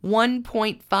 Dorothy,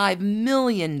 $1.5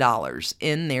 million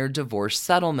in their divorce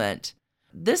settlement.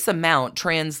 This amount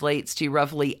translates to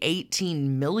roughly $18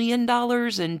 million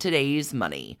in today's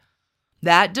money.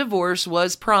 That divorce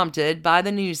was prompted by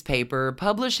the newspaper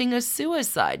publishing a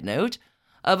suicide note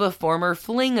of a former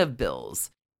fling of Bill's.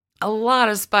 A lot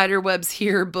of spiderwebs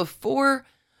here. Before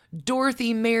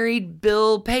Dorothy married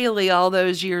Bill Paley all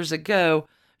those years ago,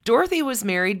 Dorothy was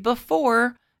married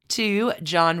before to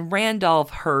John Randolph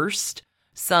Hearst,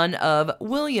 son of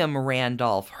William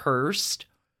Randolph Hearst.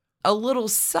 A little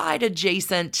side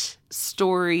adjacent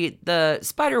story, the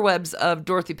spiderwebs of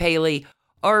Dorothy Paley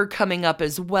are coming up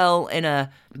as well in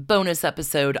a bonus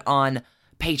episode on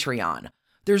Patreon.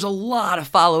 There's a lot of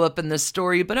follow-up in this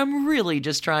story, but I'm really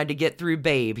just trying to get through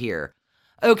Babe here.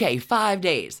 Okay, 5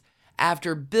 days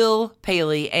after Bill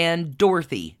Paley and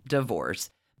Dorothy divorce,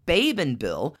 Babe and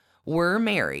Bill were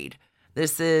married.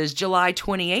 This is July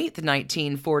 28th,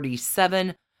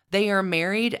 1947. They are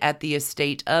married at the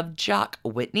estate of Jock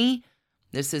Whitney.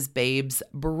 This is Babe's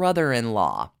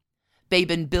brother-in-law.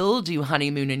 Babe and Bill do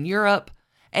honeymoon in Europe,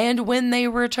 and when they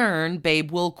return,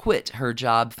 Babe will quit her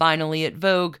job finally at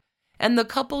Vogue, and the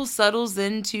couple settles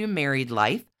into married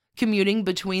life, commuting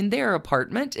between their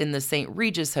apartment in the St.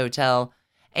 Regis Hotel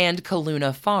and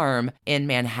Kaluna Farm in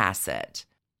Manhasset.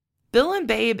 Bill and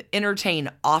Babe entertain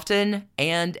often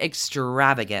and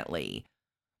extravagantly.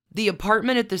 The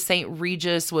apartment at the St.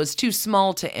 Regis was too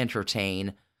small to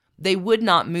entertain. They would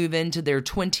not move into their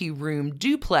 20-room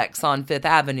duplex on Fifth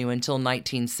Avenue until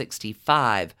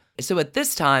 1965. So at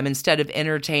this time, instead of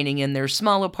entertaining in their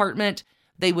small apartment,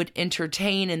 they would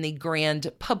entertain in the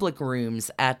grand public rooms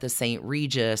at the St.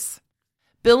 Regis.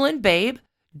 Bill and Babe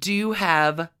do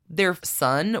have their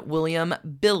son, William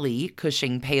Billy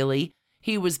Cushing Paley.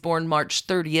 He was born March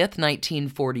 30th,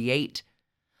 1948.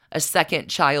 A second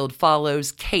child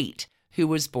follows, Kate, who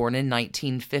was born in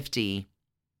 1950.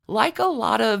 Like a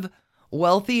lot of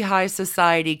wealthy high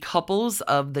society couples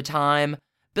of the time,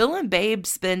 Bill and Babe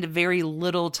spend very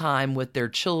little time with their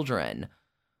children.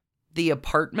 The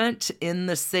apartment in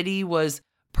the city was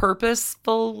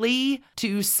purposefully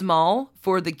too small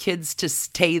for the kids to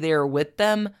stay there with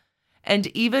them, and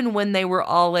even when they were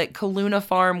all at Kaluna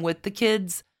Farm with the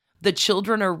kids, the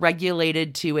children are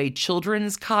regulated to a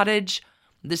children's cottage.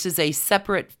 This is a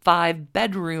separate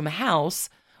 5-bedroom house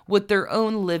with their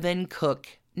own live-in cook,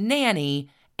 nanny,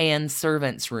 and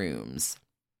servants' rooms.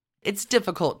 It's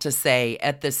difficult to say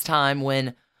at this time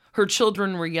when her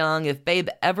children were young if Babe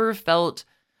ever felt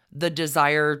the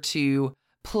desire to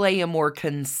play a more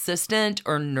consistent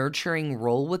or nurturing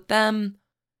role with them.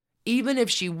 Even if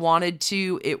she wanted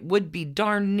to, it would be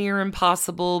darn near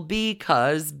impossible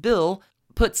because Bill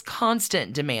puts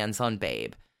constant demands on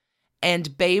Babe.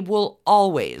 And Babe will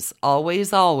always,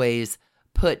 always, always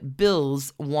put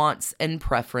Bill's wants and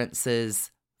preferences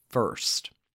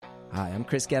first. Hi, I'm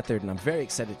Chris Gethard, and I'm very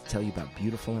excited to tell you about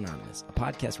Beautiful Anonymous, a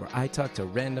podcast where I talk to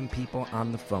random people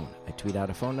on the phone. I tweet out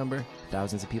a phone number,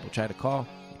 thousands of people try to call.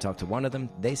 You talk to one of them,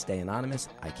 they stay anonymous.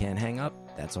 I can't hang up.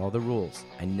 That's all the rules.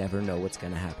 I never know what's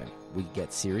going to happen. We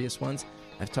get serious ones.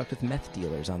 I've talked with meth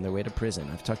dealers on their way to prison.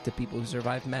 I've talked to people who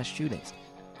survived mass shootings.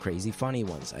 Crazy funny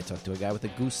ones. I talked to a guy with a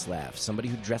goose laugh, somebody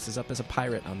who dresses up as a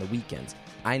pirate on the weekends.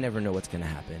 I never know what's going to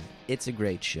happen. It's a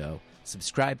great show.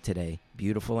 Subscribe today,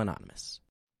 Beautiful Anonymous.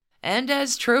 And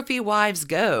as trophy wives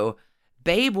go,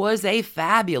 Babe was a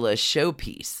fabulous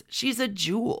showpiece. She's a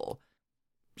jewel.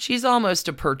 She's almost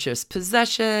a purchased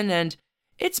possession, and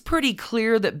it's pretty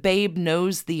clear that Babe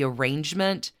knows the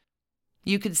arrangement.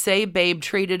 You could say Babe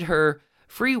traded her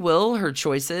free will, her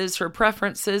choices, her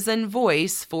preferences, and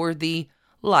voice for the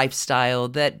lifestyle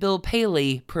that Bill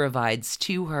Paley provides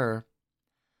to her.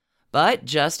 But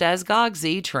just as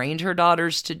Gogsy trained her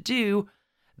daughters to do,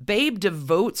 Babe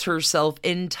devotes herself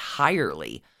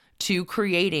entirely to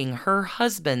creating her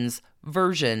husband's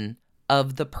version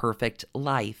of the perfect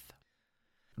life.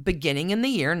 Beginning in the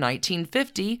year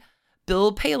 1950,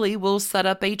 Bill Paley will set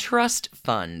up a trust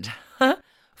fund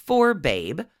for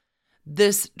Babe.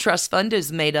 This trust fund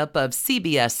is made up of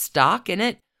CBS stock, and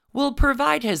it will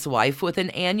provide his wife with an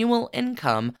annual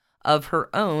income of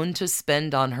her own to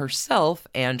spend on herself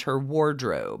and her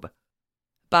wardrobe.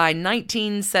 By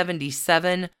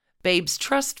 1977, Babe's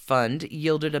trust fund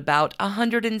yielded about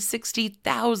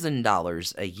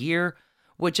 $160,000 a year,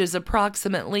 which is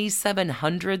approximately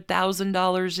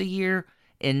 $700,000 a year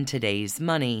in today's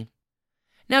money.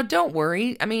 Now, don't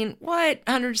worry. I mean, what?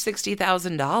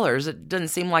 $160,000? It doesn't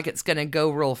seem like it's going to go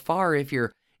real far if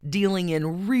you're dealing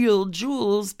in real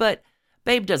jewels, but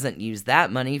Babe doesn't use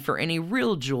that money for any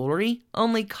real jewelry,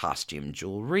 only costume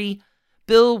jewelry.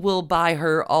 Bill will buy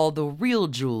her all the real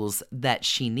jewels that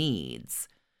she needs.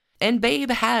 And Babe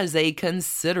has a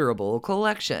considerable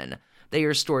collection. They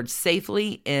are stored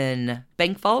safely in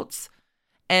bank vaults.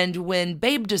 And when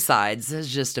Babe decides, it's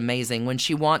just amazing, when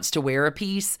she wants to wear a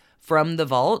piece from the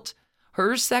vault,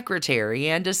 her secretary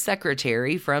and a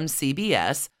secretary from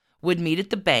CBS would meet at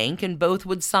the bank and both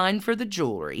would sign for the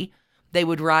jewelry. They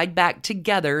would ride back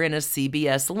together in a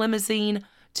CBS limousine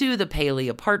to the Paley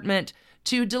apartment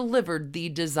to deliver the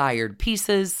desired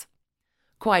pieces.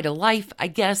 Quite a life, I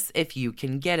guess, if you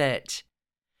can get it.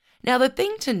 Now, the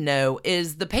thing to know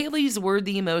is the Paleys were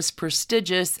the most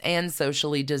prestigious and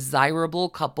socially desirable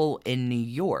couple in New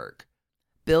York.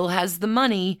 Bill has the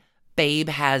money, Babe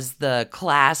has the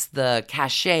class, the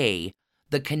cachet,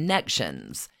 the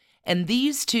connections, and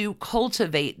these two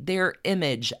cultivate their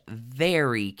image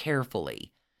very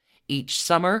carefully. Each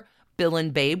summer, Bill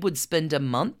and Babe would spend a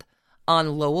month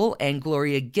on Lowell and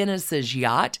Gloria Guinness's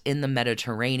yacht in the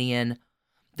Mediterranean.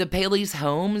 The Paleys'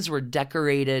 homes were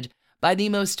decorated by the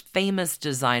most famous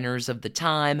designers of the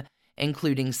time,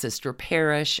 including Sister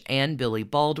Parrish and Billy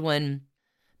Baldwin.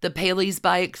 The Paleys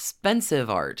buy expensive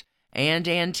art and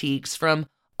antiques from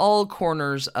all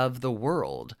corners of the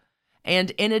world.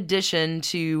 And in addition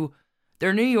to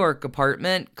their New York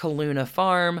apartment, Kaluna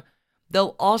Farm,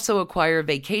 they'll also acquire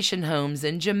vacation homes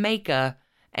in Jamaica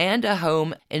and a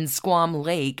home in Squam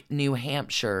Lake, New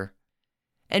Hampshire.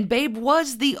 And Babe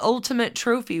was the ultimate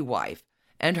trophy wife,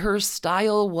 and her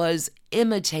style was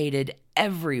imitated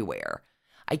everywhere.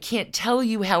 I can't tell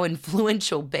you how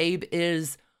influential Babe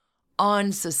is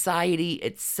on society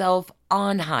itself,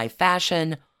 on high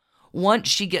fashion. Once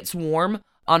she gets warm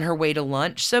on her way to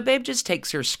lunch, so Babe just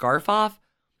takes her scarf off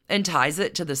and ties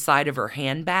it to the side of her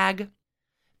handbag.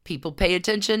 People pay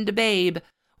attention to Babe.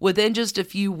 Within just a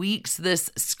few weeks, this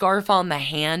scarf on the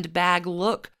handbag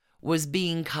look was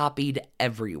being copied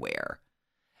everywhere.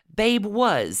 Babe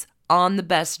was on the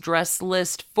best dress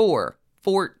list for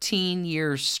 14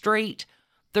 years straight.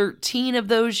 13 of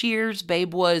those years,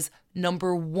 Babe was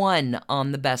number 1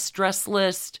 on the best dress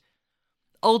list.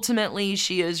 Ultimately,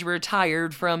 she is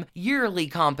retired from yearly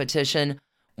competition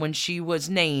when she was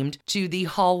named to the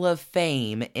Hall of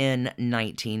Fame in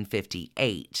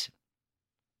 1958.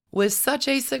 With such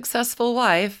a successful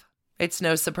wife, it's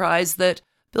no surprise that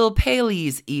Bill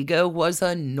Paley's ego was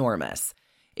enormous.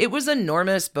 It was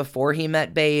enormous before he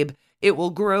met Babe. It will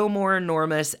grow more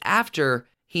enormous after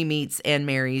he meets and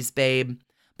marries Babe.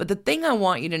 But the thing I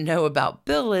want you to know about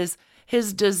Bill is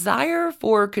his desire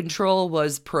for control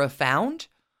was profound.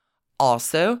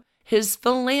 Also, his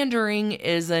philandering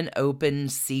is an open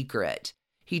secret.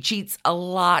 He cheats a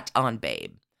lot on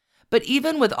Babe. But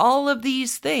even with all of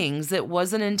these things, it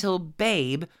wasn't until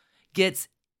Babe gets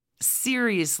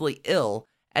seriously ill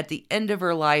at the end of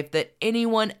her life that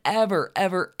anyone ever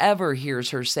hears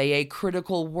her say a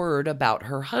critical word about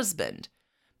her husband.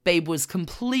 Babe was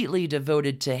completely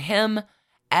devoted to him,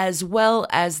 as well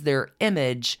as their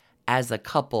image as a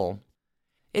couple.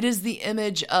 It is the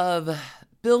image of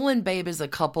Bill and Babe as a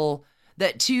couple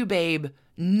that to Babe,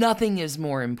 nothing is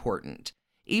more important.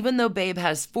 Even though Babe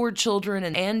has 4 children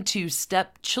and 2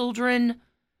 stepchildren,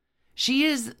 she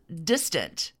is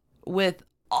distant with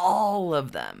all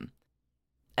of them.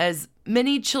 As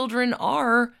many children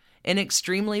are in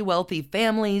extremely wealthy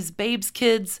families, Babe's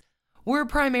kids were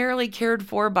primarily cared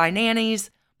for by nannies,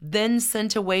 then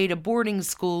sent away to boarding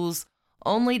schools,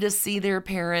 only to see their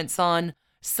parents on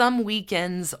some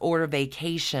weekends or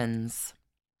vacations.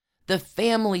 The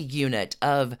family unit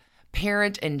of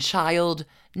parent and child,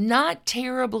 not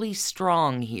terribly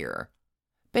strong here.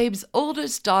 Babe's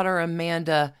oldest daughter,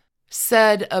 Amanda,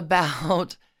 said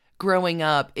about growing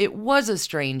up, it was a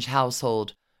strange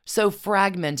household, so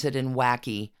fragmented and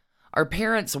wacky. Our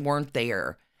parents weren't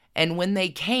there, and when they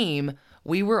came,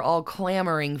 we were all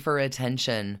clamoring for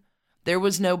attention. There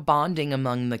was no bonding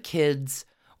among the kids.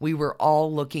 We were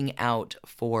all looking out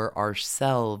for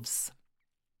ourselves.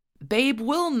 Babe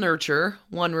will nurture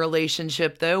one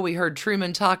relationship, though. We heard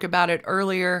Truman talk about it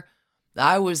earlier.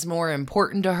 I was more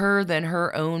important to her than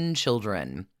her own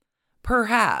children.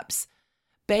 Perhaps.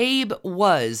 Babe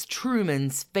was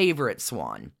Truman's favorite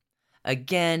swan.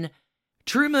 Again,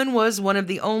 Truman was one of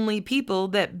the only people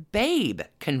that Babe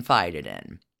confided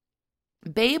in.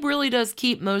 Babe really does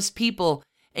keep most people,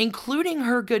 including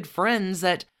her good friends,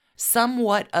 at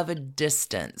somewhat of a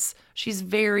distance. She's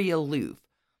very aloof.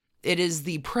 It is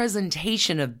the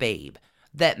presentation of Babe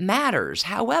that matters.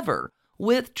 However,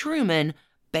 with Truman,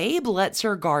 Babe lets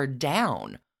her guard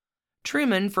down.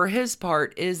 Truman, for his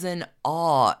part, is in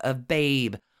awe of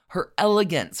Babe, her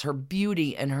elegance, her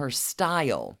beauty, and her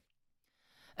style.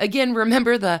 Again,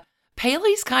 remember, the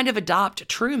Paleys kind of adopt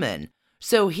Truman,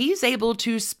 so he's able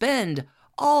to spend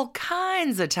all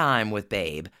kinds of time with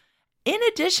Babe, in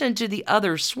addition to the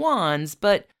other swans,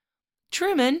 but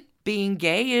Truman, being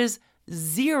gay, is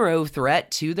zero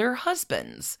threat to their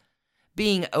husbands.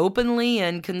 Being openly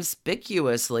and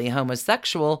conspicuously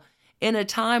homosexual in a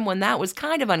time when that was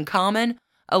kind of uncommon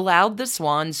allowed the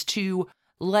swans to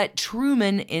let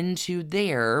Truman into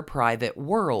their private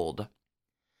world.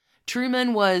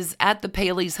 Truman was at the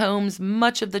Paleys' homes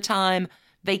much of the time,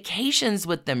 vacations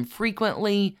with them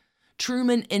frequently.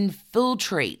 Truman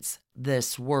infiltrates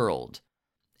this world.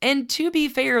 And to be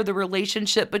fair, the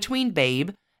relationship between Babe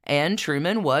and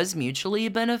Truman was mutually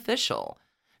beneficial.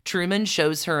 Truman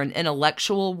shows her an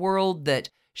intellectual world that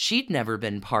she'd never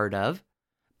been part of.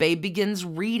 Babe begins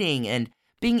reading and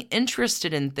being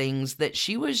interested in things that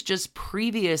she was just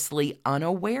previously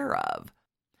unaware of.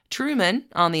 Truman,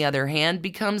 on the other hand,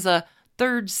 becomes a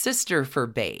third sister for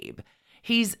Babe.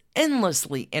 He's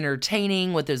endlessly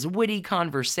entertaining with his witty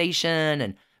conversation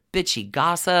and bitchy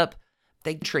gossip.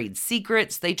 They trade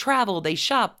secrets, they travel, they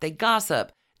shop, they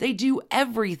gossip. They do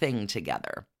everything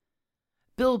together.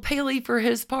 Bill Paley, for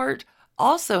his part,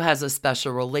 also has a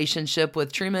special relationship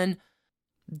with Truman.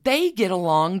 They get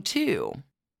along too.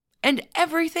 And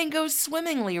everything goes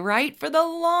swimmingly, right, for the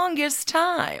longest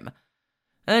time.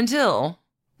 Until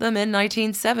the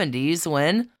mid-1970s,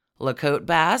 when Coterie,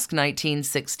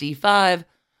 1965,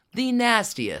 the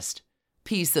nastiest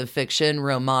piece of fiction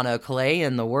Romano Clay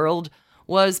in the world,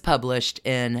 was published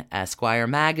in Esquire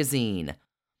magazine.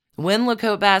 When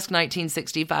Coterie,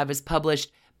 1965 is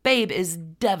published, Babe is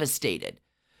devastated.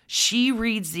 She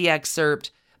reads the excerpt.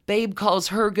 Babe calls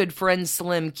her good friend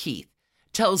Slim Keith,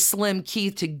 tells Slim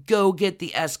Keith to go get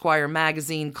the Esquire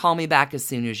magazine, call me back as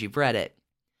soon as you've read it.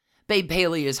 Babe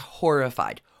Paley is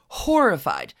horrified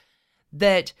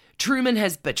that Truman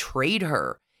has betrayed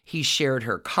her. He shared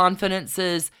her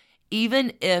confidences,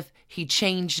 even if he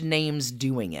changed names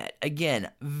doing it.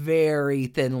 Again, very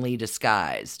thinly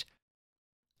disguised.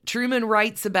 Truman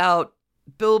writes about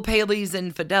Bill Paley's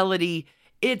infidelity.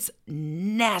 It's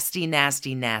nasty,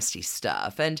 nasty, nasty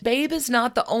stuff. And Babe is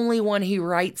not the only one he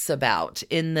writes about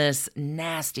in this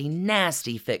nasty,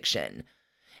 nasty fiction.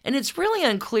 And it's really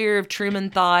unclear if Truman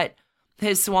thought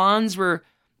his swans were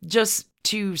just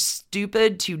too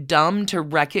stupid, too dumb to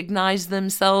recognize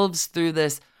themselves through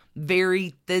this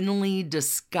very thinly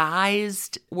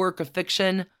disguised work of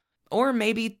fiction, or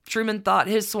maybe Truman thought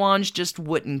his swans just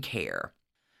wouldn't care.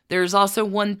 There's also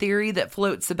one theory that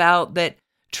floats about that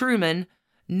Truman,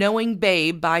 knowing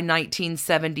Babe by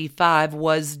 1975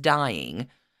 was dying,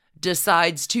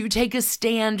 decides to take a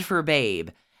stand for Babe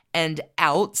and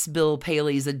outs Bill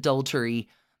Paley's adultery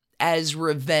as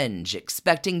revenge,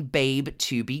 expecting Babe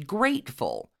to be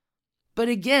grateful. But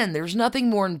again, there's nothing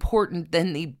more important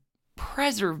than the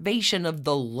preservation of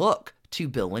the look to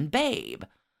Bill and Babe.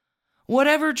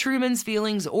 Whatever Truman's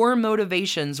feelings or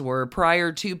motivations were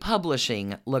prior to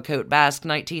publishing Coterie,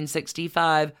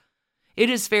 1965, it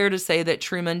is fair to say that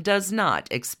Truman does not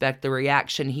expect the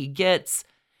reaction he gets,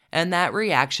 and that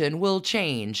reaction will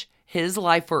change his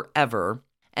life forever,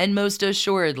 and most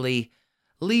assuredly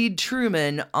lead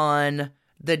Truman on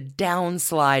the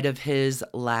downslide of his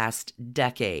last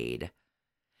decade.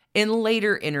 In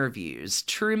later interviews,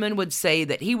 Truman would say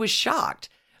that he was shocked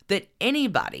that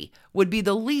anybody would be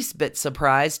the least bit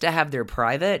surprised to have their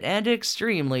private and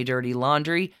extremely dirty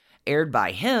laundry aired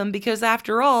by him because,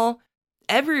 after all,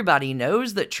 everybody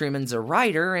knows that Truman's a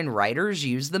writer and writers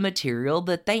use the material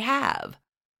that they have.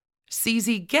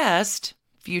 CZ Guest,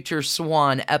 future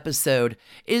Swan episode,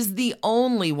 is the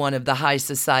only one of the High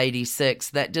Society Six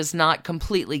that does not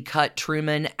completely cut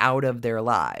Truman out of their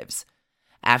lives.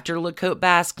 After Coterie,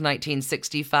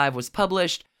 1965 was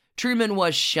published, Truman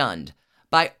was shunned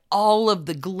by all of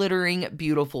the glittering,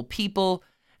 beautiful people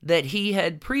that he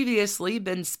had previously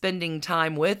been spending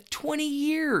time with 20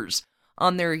 years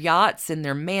on their yachts, in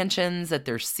their mansions, at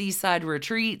their seaside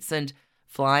retreats, and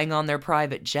flying on their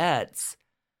private jets.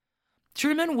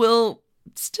 Truman will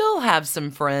still have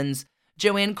some friends.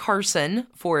 Joanne Carson,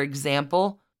 for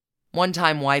example,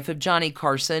 one-time wife of Johnny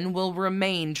Carson, will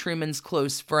remain Truman's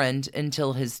close friend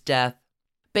until his death.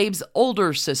 Babe's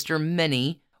older sister,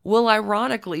 Minnie, will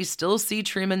ironically still see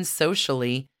Truman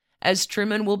socially, as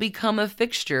Truman will become a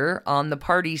fixture on the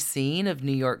party scene of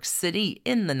New York City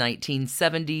in the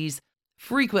 1970s,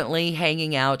 frequently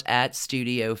hanging out at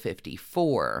Studio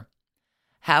 54.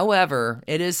 However,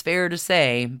 it is fair to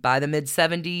say, by the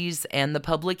mid-70s and the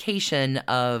publication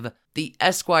of the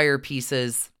Esquire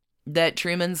pieces, that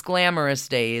Truman's glamorous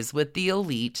days with the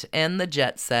elite and the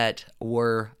jet set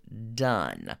were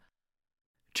done.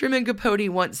 Truman Capote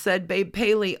once said Babe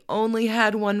Paley only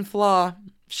had one flaw.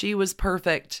 She was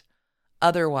perfect.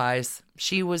 Otherwise,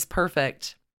 she was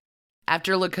perfect.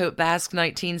 After LaCote Basque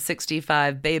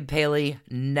 1965, Babe Paley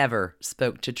never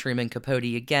spoke to Truman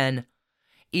Capote again.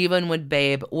 Even when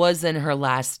Babe was in her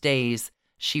last days,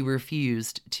 she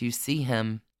refused to see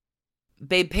him.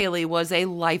 Babe Paley was a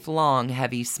lifelong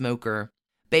heavy smoker.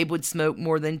 Babe would smoke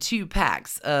more than 2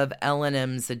 packs of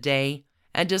L&Ms a day,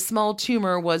 and a small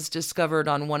tumor was discovered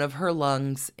on one of her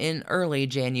lungs in early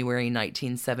January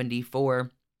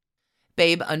 1974.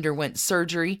 Babe underwent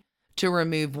surgery to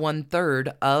remove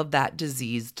 1/3 of that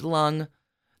diseased lung.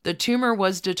 The tumor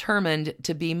was determined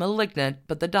to be malignant,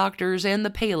 but the doctors and the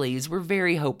Paleys were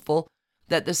very hopeful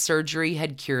that the surgery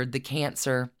had cured the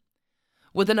cancer.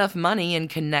 With enough money and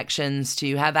connections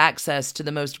to have access to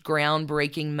the most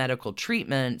groundbreaking medical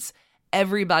treatments,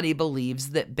 everybody believes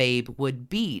that Babe would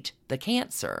beat the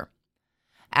cancer.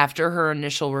 After her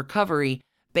initial recovery,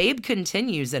 Babe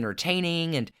continues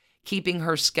entertaining and keeping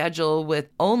her schedule with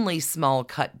only small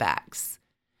cutbacks.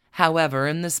 However,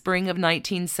 in the spring of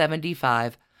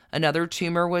 1975, another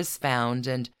tumor was found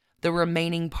and the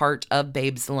remaining part of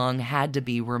Babe's lung had to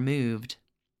be removed.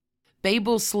 Babe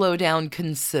will slow down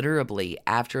considerably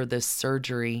after this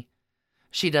surgery.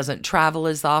 She doesn't travel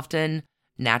as often.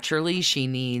 Naturally, she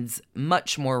needs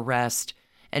much more rest,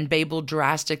 and Babe will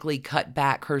drastically cut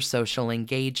back her social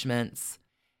engagements.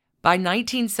 By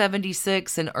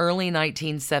 1976 and early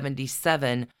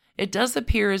 1977, it does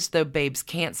appear as though Babe's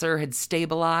cancer had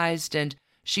stabilized and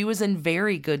she was in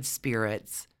very good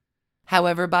spirits.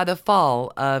 However, by the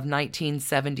fall of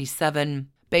 1977,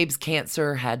 Babe's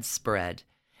cancer had spread,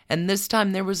 and this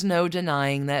time there was no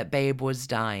denying that Babe was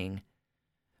dying.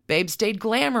 Babe stayed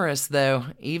glamorous, though,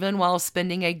 even while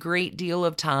spending a great deal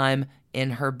of time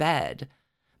in her bed.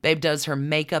 Babe does her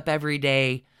makeup every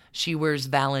day. She wears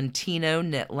Valentino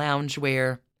knit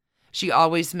loungewear. She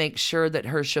always makes sure that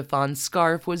her chiffon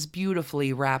scarf was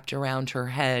beautifully wrapped around her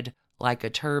head like a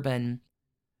turban.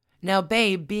 Now,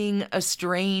 Babe, being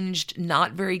estranged,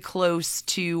 not very close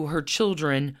to her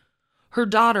children, her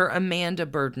daughter, Amanda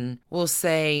Burton, will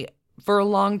say, "For a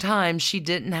long time, she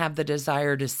didn't have the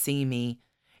desire to see me.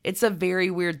 It's a very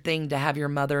weird thing to have your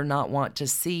mother not want to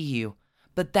see you,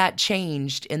 but that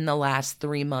changed in the last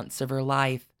 3 months of her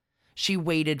life. She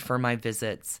waited for my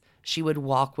visits. She would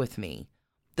walk with me.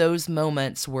 Those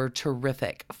moments were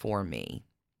terrific for me."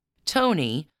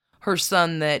 Tony, her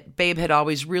son that Babe had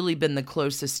always really been the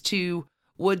closest to,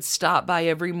 would stop by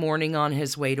every morning on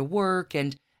his way to work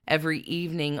and every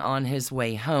evening on his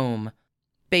way home.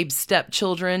 Babe's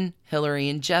stepchildren, Hillary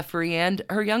and Jeffrey, and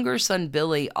her younger son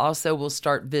Billy also will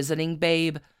start visiting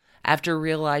Babe after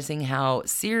realizing how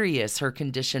serious her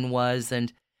condition was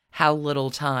and how little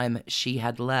time she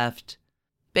had left.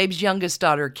 Babe's youngest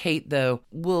daughter, Kate, though,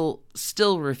 will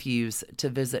still refuse to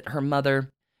visit her mother.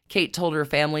 Kate told her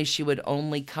family she would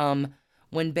only come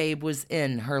when Babe was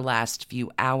in her last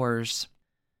few hours.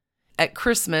 At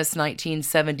Christmas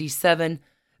 1977,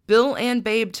 Bill and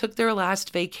Babe took their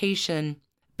last vacation.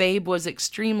 Babe was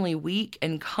extremely weak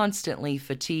and constantly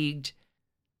fatigued.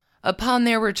 Upon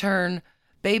their return,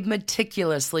 Babe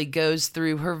meticulously goes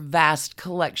through her vast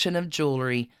collection of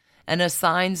jewelry and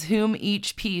assigns whom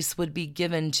each piece would be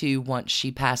given to once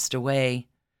she passed away.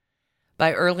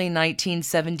 By early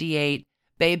 1978,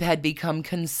 Babe had become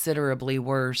considerably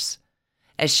worse.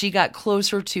 As she got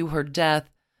closer to her death,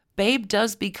 Babe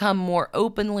does become more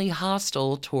openly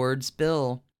hostile towards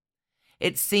Bill.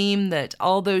 It seemed that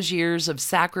all those years of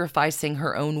sacrificing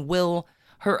her own will,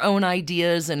 her own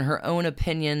ideas, and her own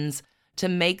opinions to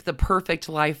make the perfect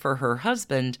life for her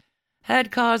husband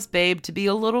had caused Babe to be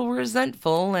a little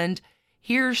resentful, and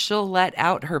here she'll let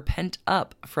out her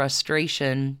pent-up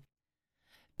frustration.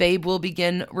 Babe will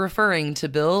begin referring to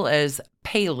Bill as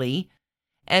Paley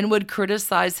and would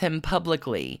criticize him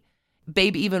publicly.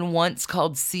 Babe even once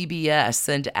called CBS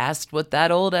and asked what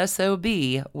that old SOB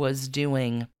was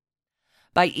doing.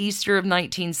 By Easter of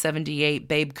 1978,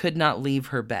 Babe could not leave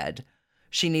her bed.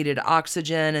 She needed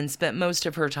oxygen and spent most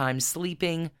of her time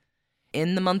sleeping.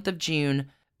 In the month of June,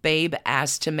 Babe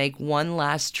asked to make one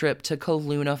last trip to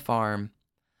Kaluna Farm.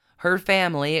 Her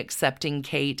family, excepting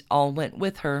Kate, all went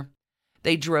with her.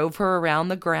 They drove her around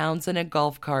the grounds in a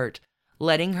golf cart,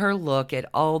 letting her look at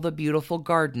all the beautiful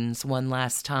gardens one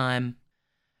last time.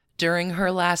 During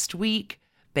her last week,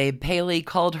 Babe Paley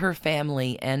called her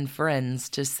family and friends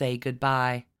to say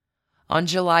goodbye. On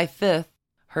July 5th,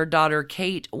 her daughter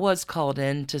Kate was called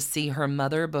in to see her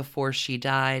mother before she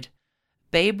died.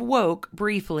 Babe woke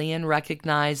briefly and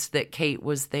recognized that Kate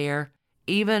was there.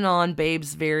 Even on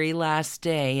Babe's very last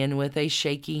day, and with a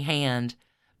shaky hand,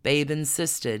 Babe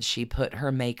insisted she put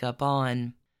her makeup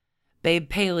on. Babe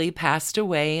Paley passed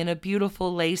away in a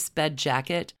beautiful lace bed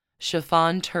jacket,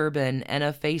 chiffon turban, and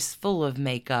a face full of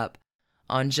makeup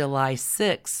on July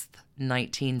 6th,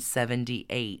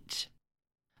 1978.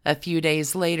 A few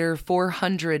days later,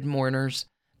 400 mourners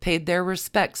paid their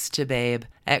respects to Babe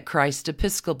at Christ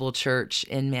Episcopal Church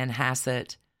in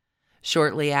Manhasset.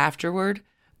 Shortly afterward,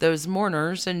 those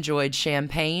mourners enjoyed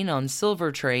champagne on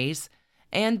silver trays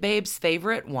and Babe's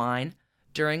favorite wine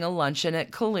during a luncheon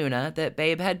at Kelowna that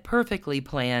Babe had perfectly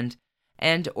planned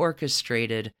and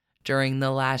orchestrated during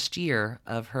the last year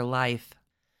of her life.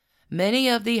 Many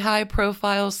of the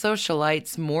high-profile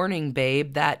socialites mourning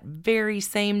Babe that very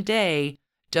same day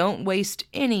don't waste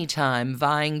any time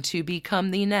vying to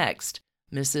become the next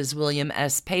Mrs. William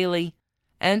S. Paley.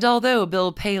 And although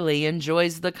Bill Paley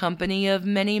enjoys the company of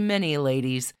many, many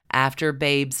ladies after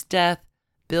Babe's death,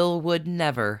 Bill would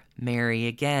never marry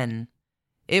again.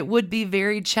 It would be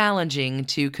very challenging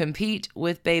to compete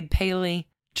with Babe Paley,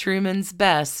 Truman's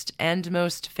best and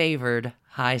most favored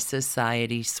high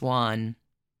society swan.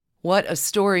 What a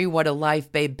story, what a life,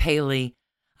 Babe Paley.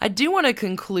 I do want to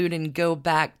conclude and go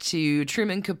back to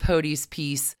Truman Capote's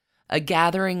piece, A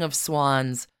Gathering of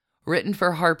Swans, written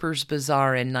for Harper's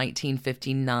Bazaar in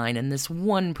 1959, in this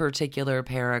one particular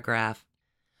paragraph.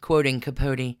 Quoting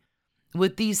Capote,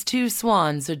 "With these two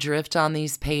swans adrift on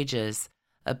these pages,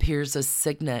 appears a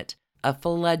cygnet, a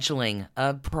fledgling,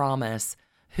 a promise,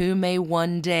 who may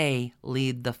one day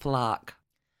lead the flock.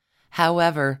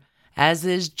 However, as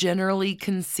is generally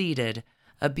conceded,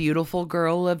 a beautiful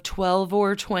girl of 12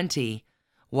 or 20,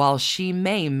 while she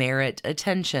may merit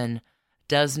attention,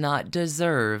 does not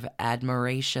deserve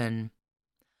admiration.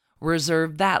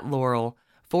 Reserve that laurel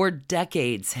for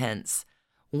decades hence,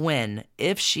 when,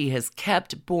 if she has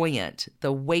kept buoyant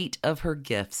the weight of her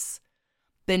gifts,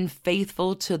 been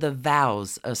faithful to the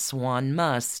vows a swan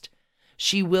must,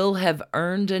 she will have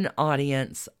earned an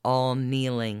audience all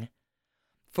kneeling.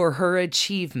 For her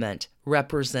achievement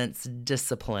represents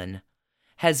discipline,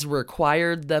 has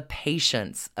required the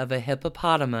patience of a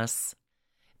hippopotamus,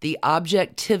 the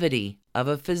objectivity of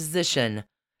a physician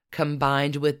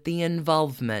combined with the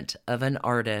involvement of an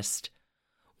artist,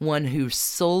 one whose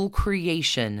sole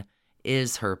creation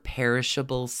is her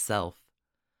perishable self.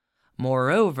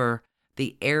 Moreover,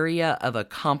 the area of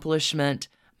accomplishment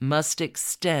must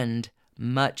extend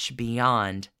much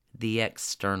beyond the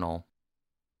external."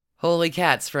 Holy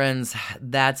cats, friends,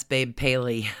 that's Babe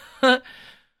Paley.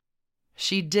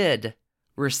 She did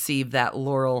receive that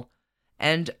laurel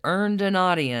and earned an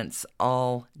audience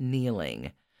all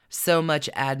kneeling. So much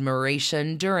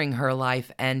admiration during her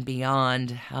life and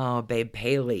beyond. Oh, Babe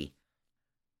Paley.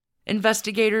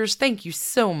 Investigators, thank you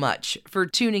so much for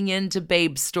tuning in to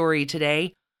Babe's story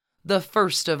today, the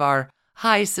first of our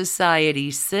High Society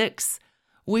 6.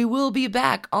 We will be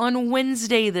back on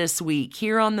Wednesday this week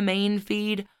here on the main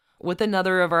feed with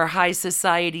another of our High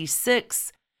Society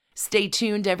 6. Stay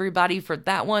tuned, everybody, for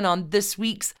that one on this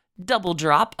week's Double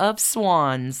Drop of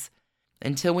Swans.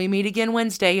 Until we meet again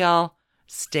Wednesday, y'all,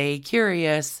 stay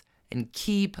curious and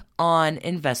keep on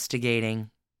investigating.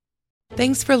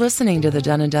 Thanks for listening to the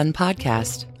Done and Done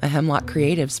podcast, a Hemlock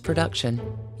Creatives production.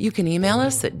 You can email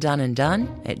us at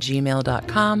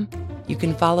doneanddone@gmail.com. You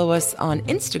can follow us on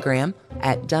Instagram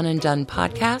at Done and Done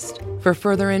Podcast. For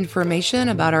further information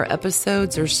about our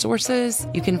episodes or sources,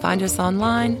 you can find us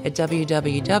online at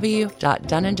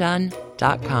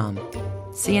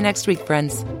www.doneanddone.com. See you next week,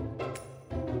 friends.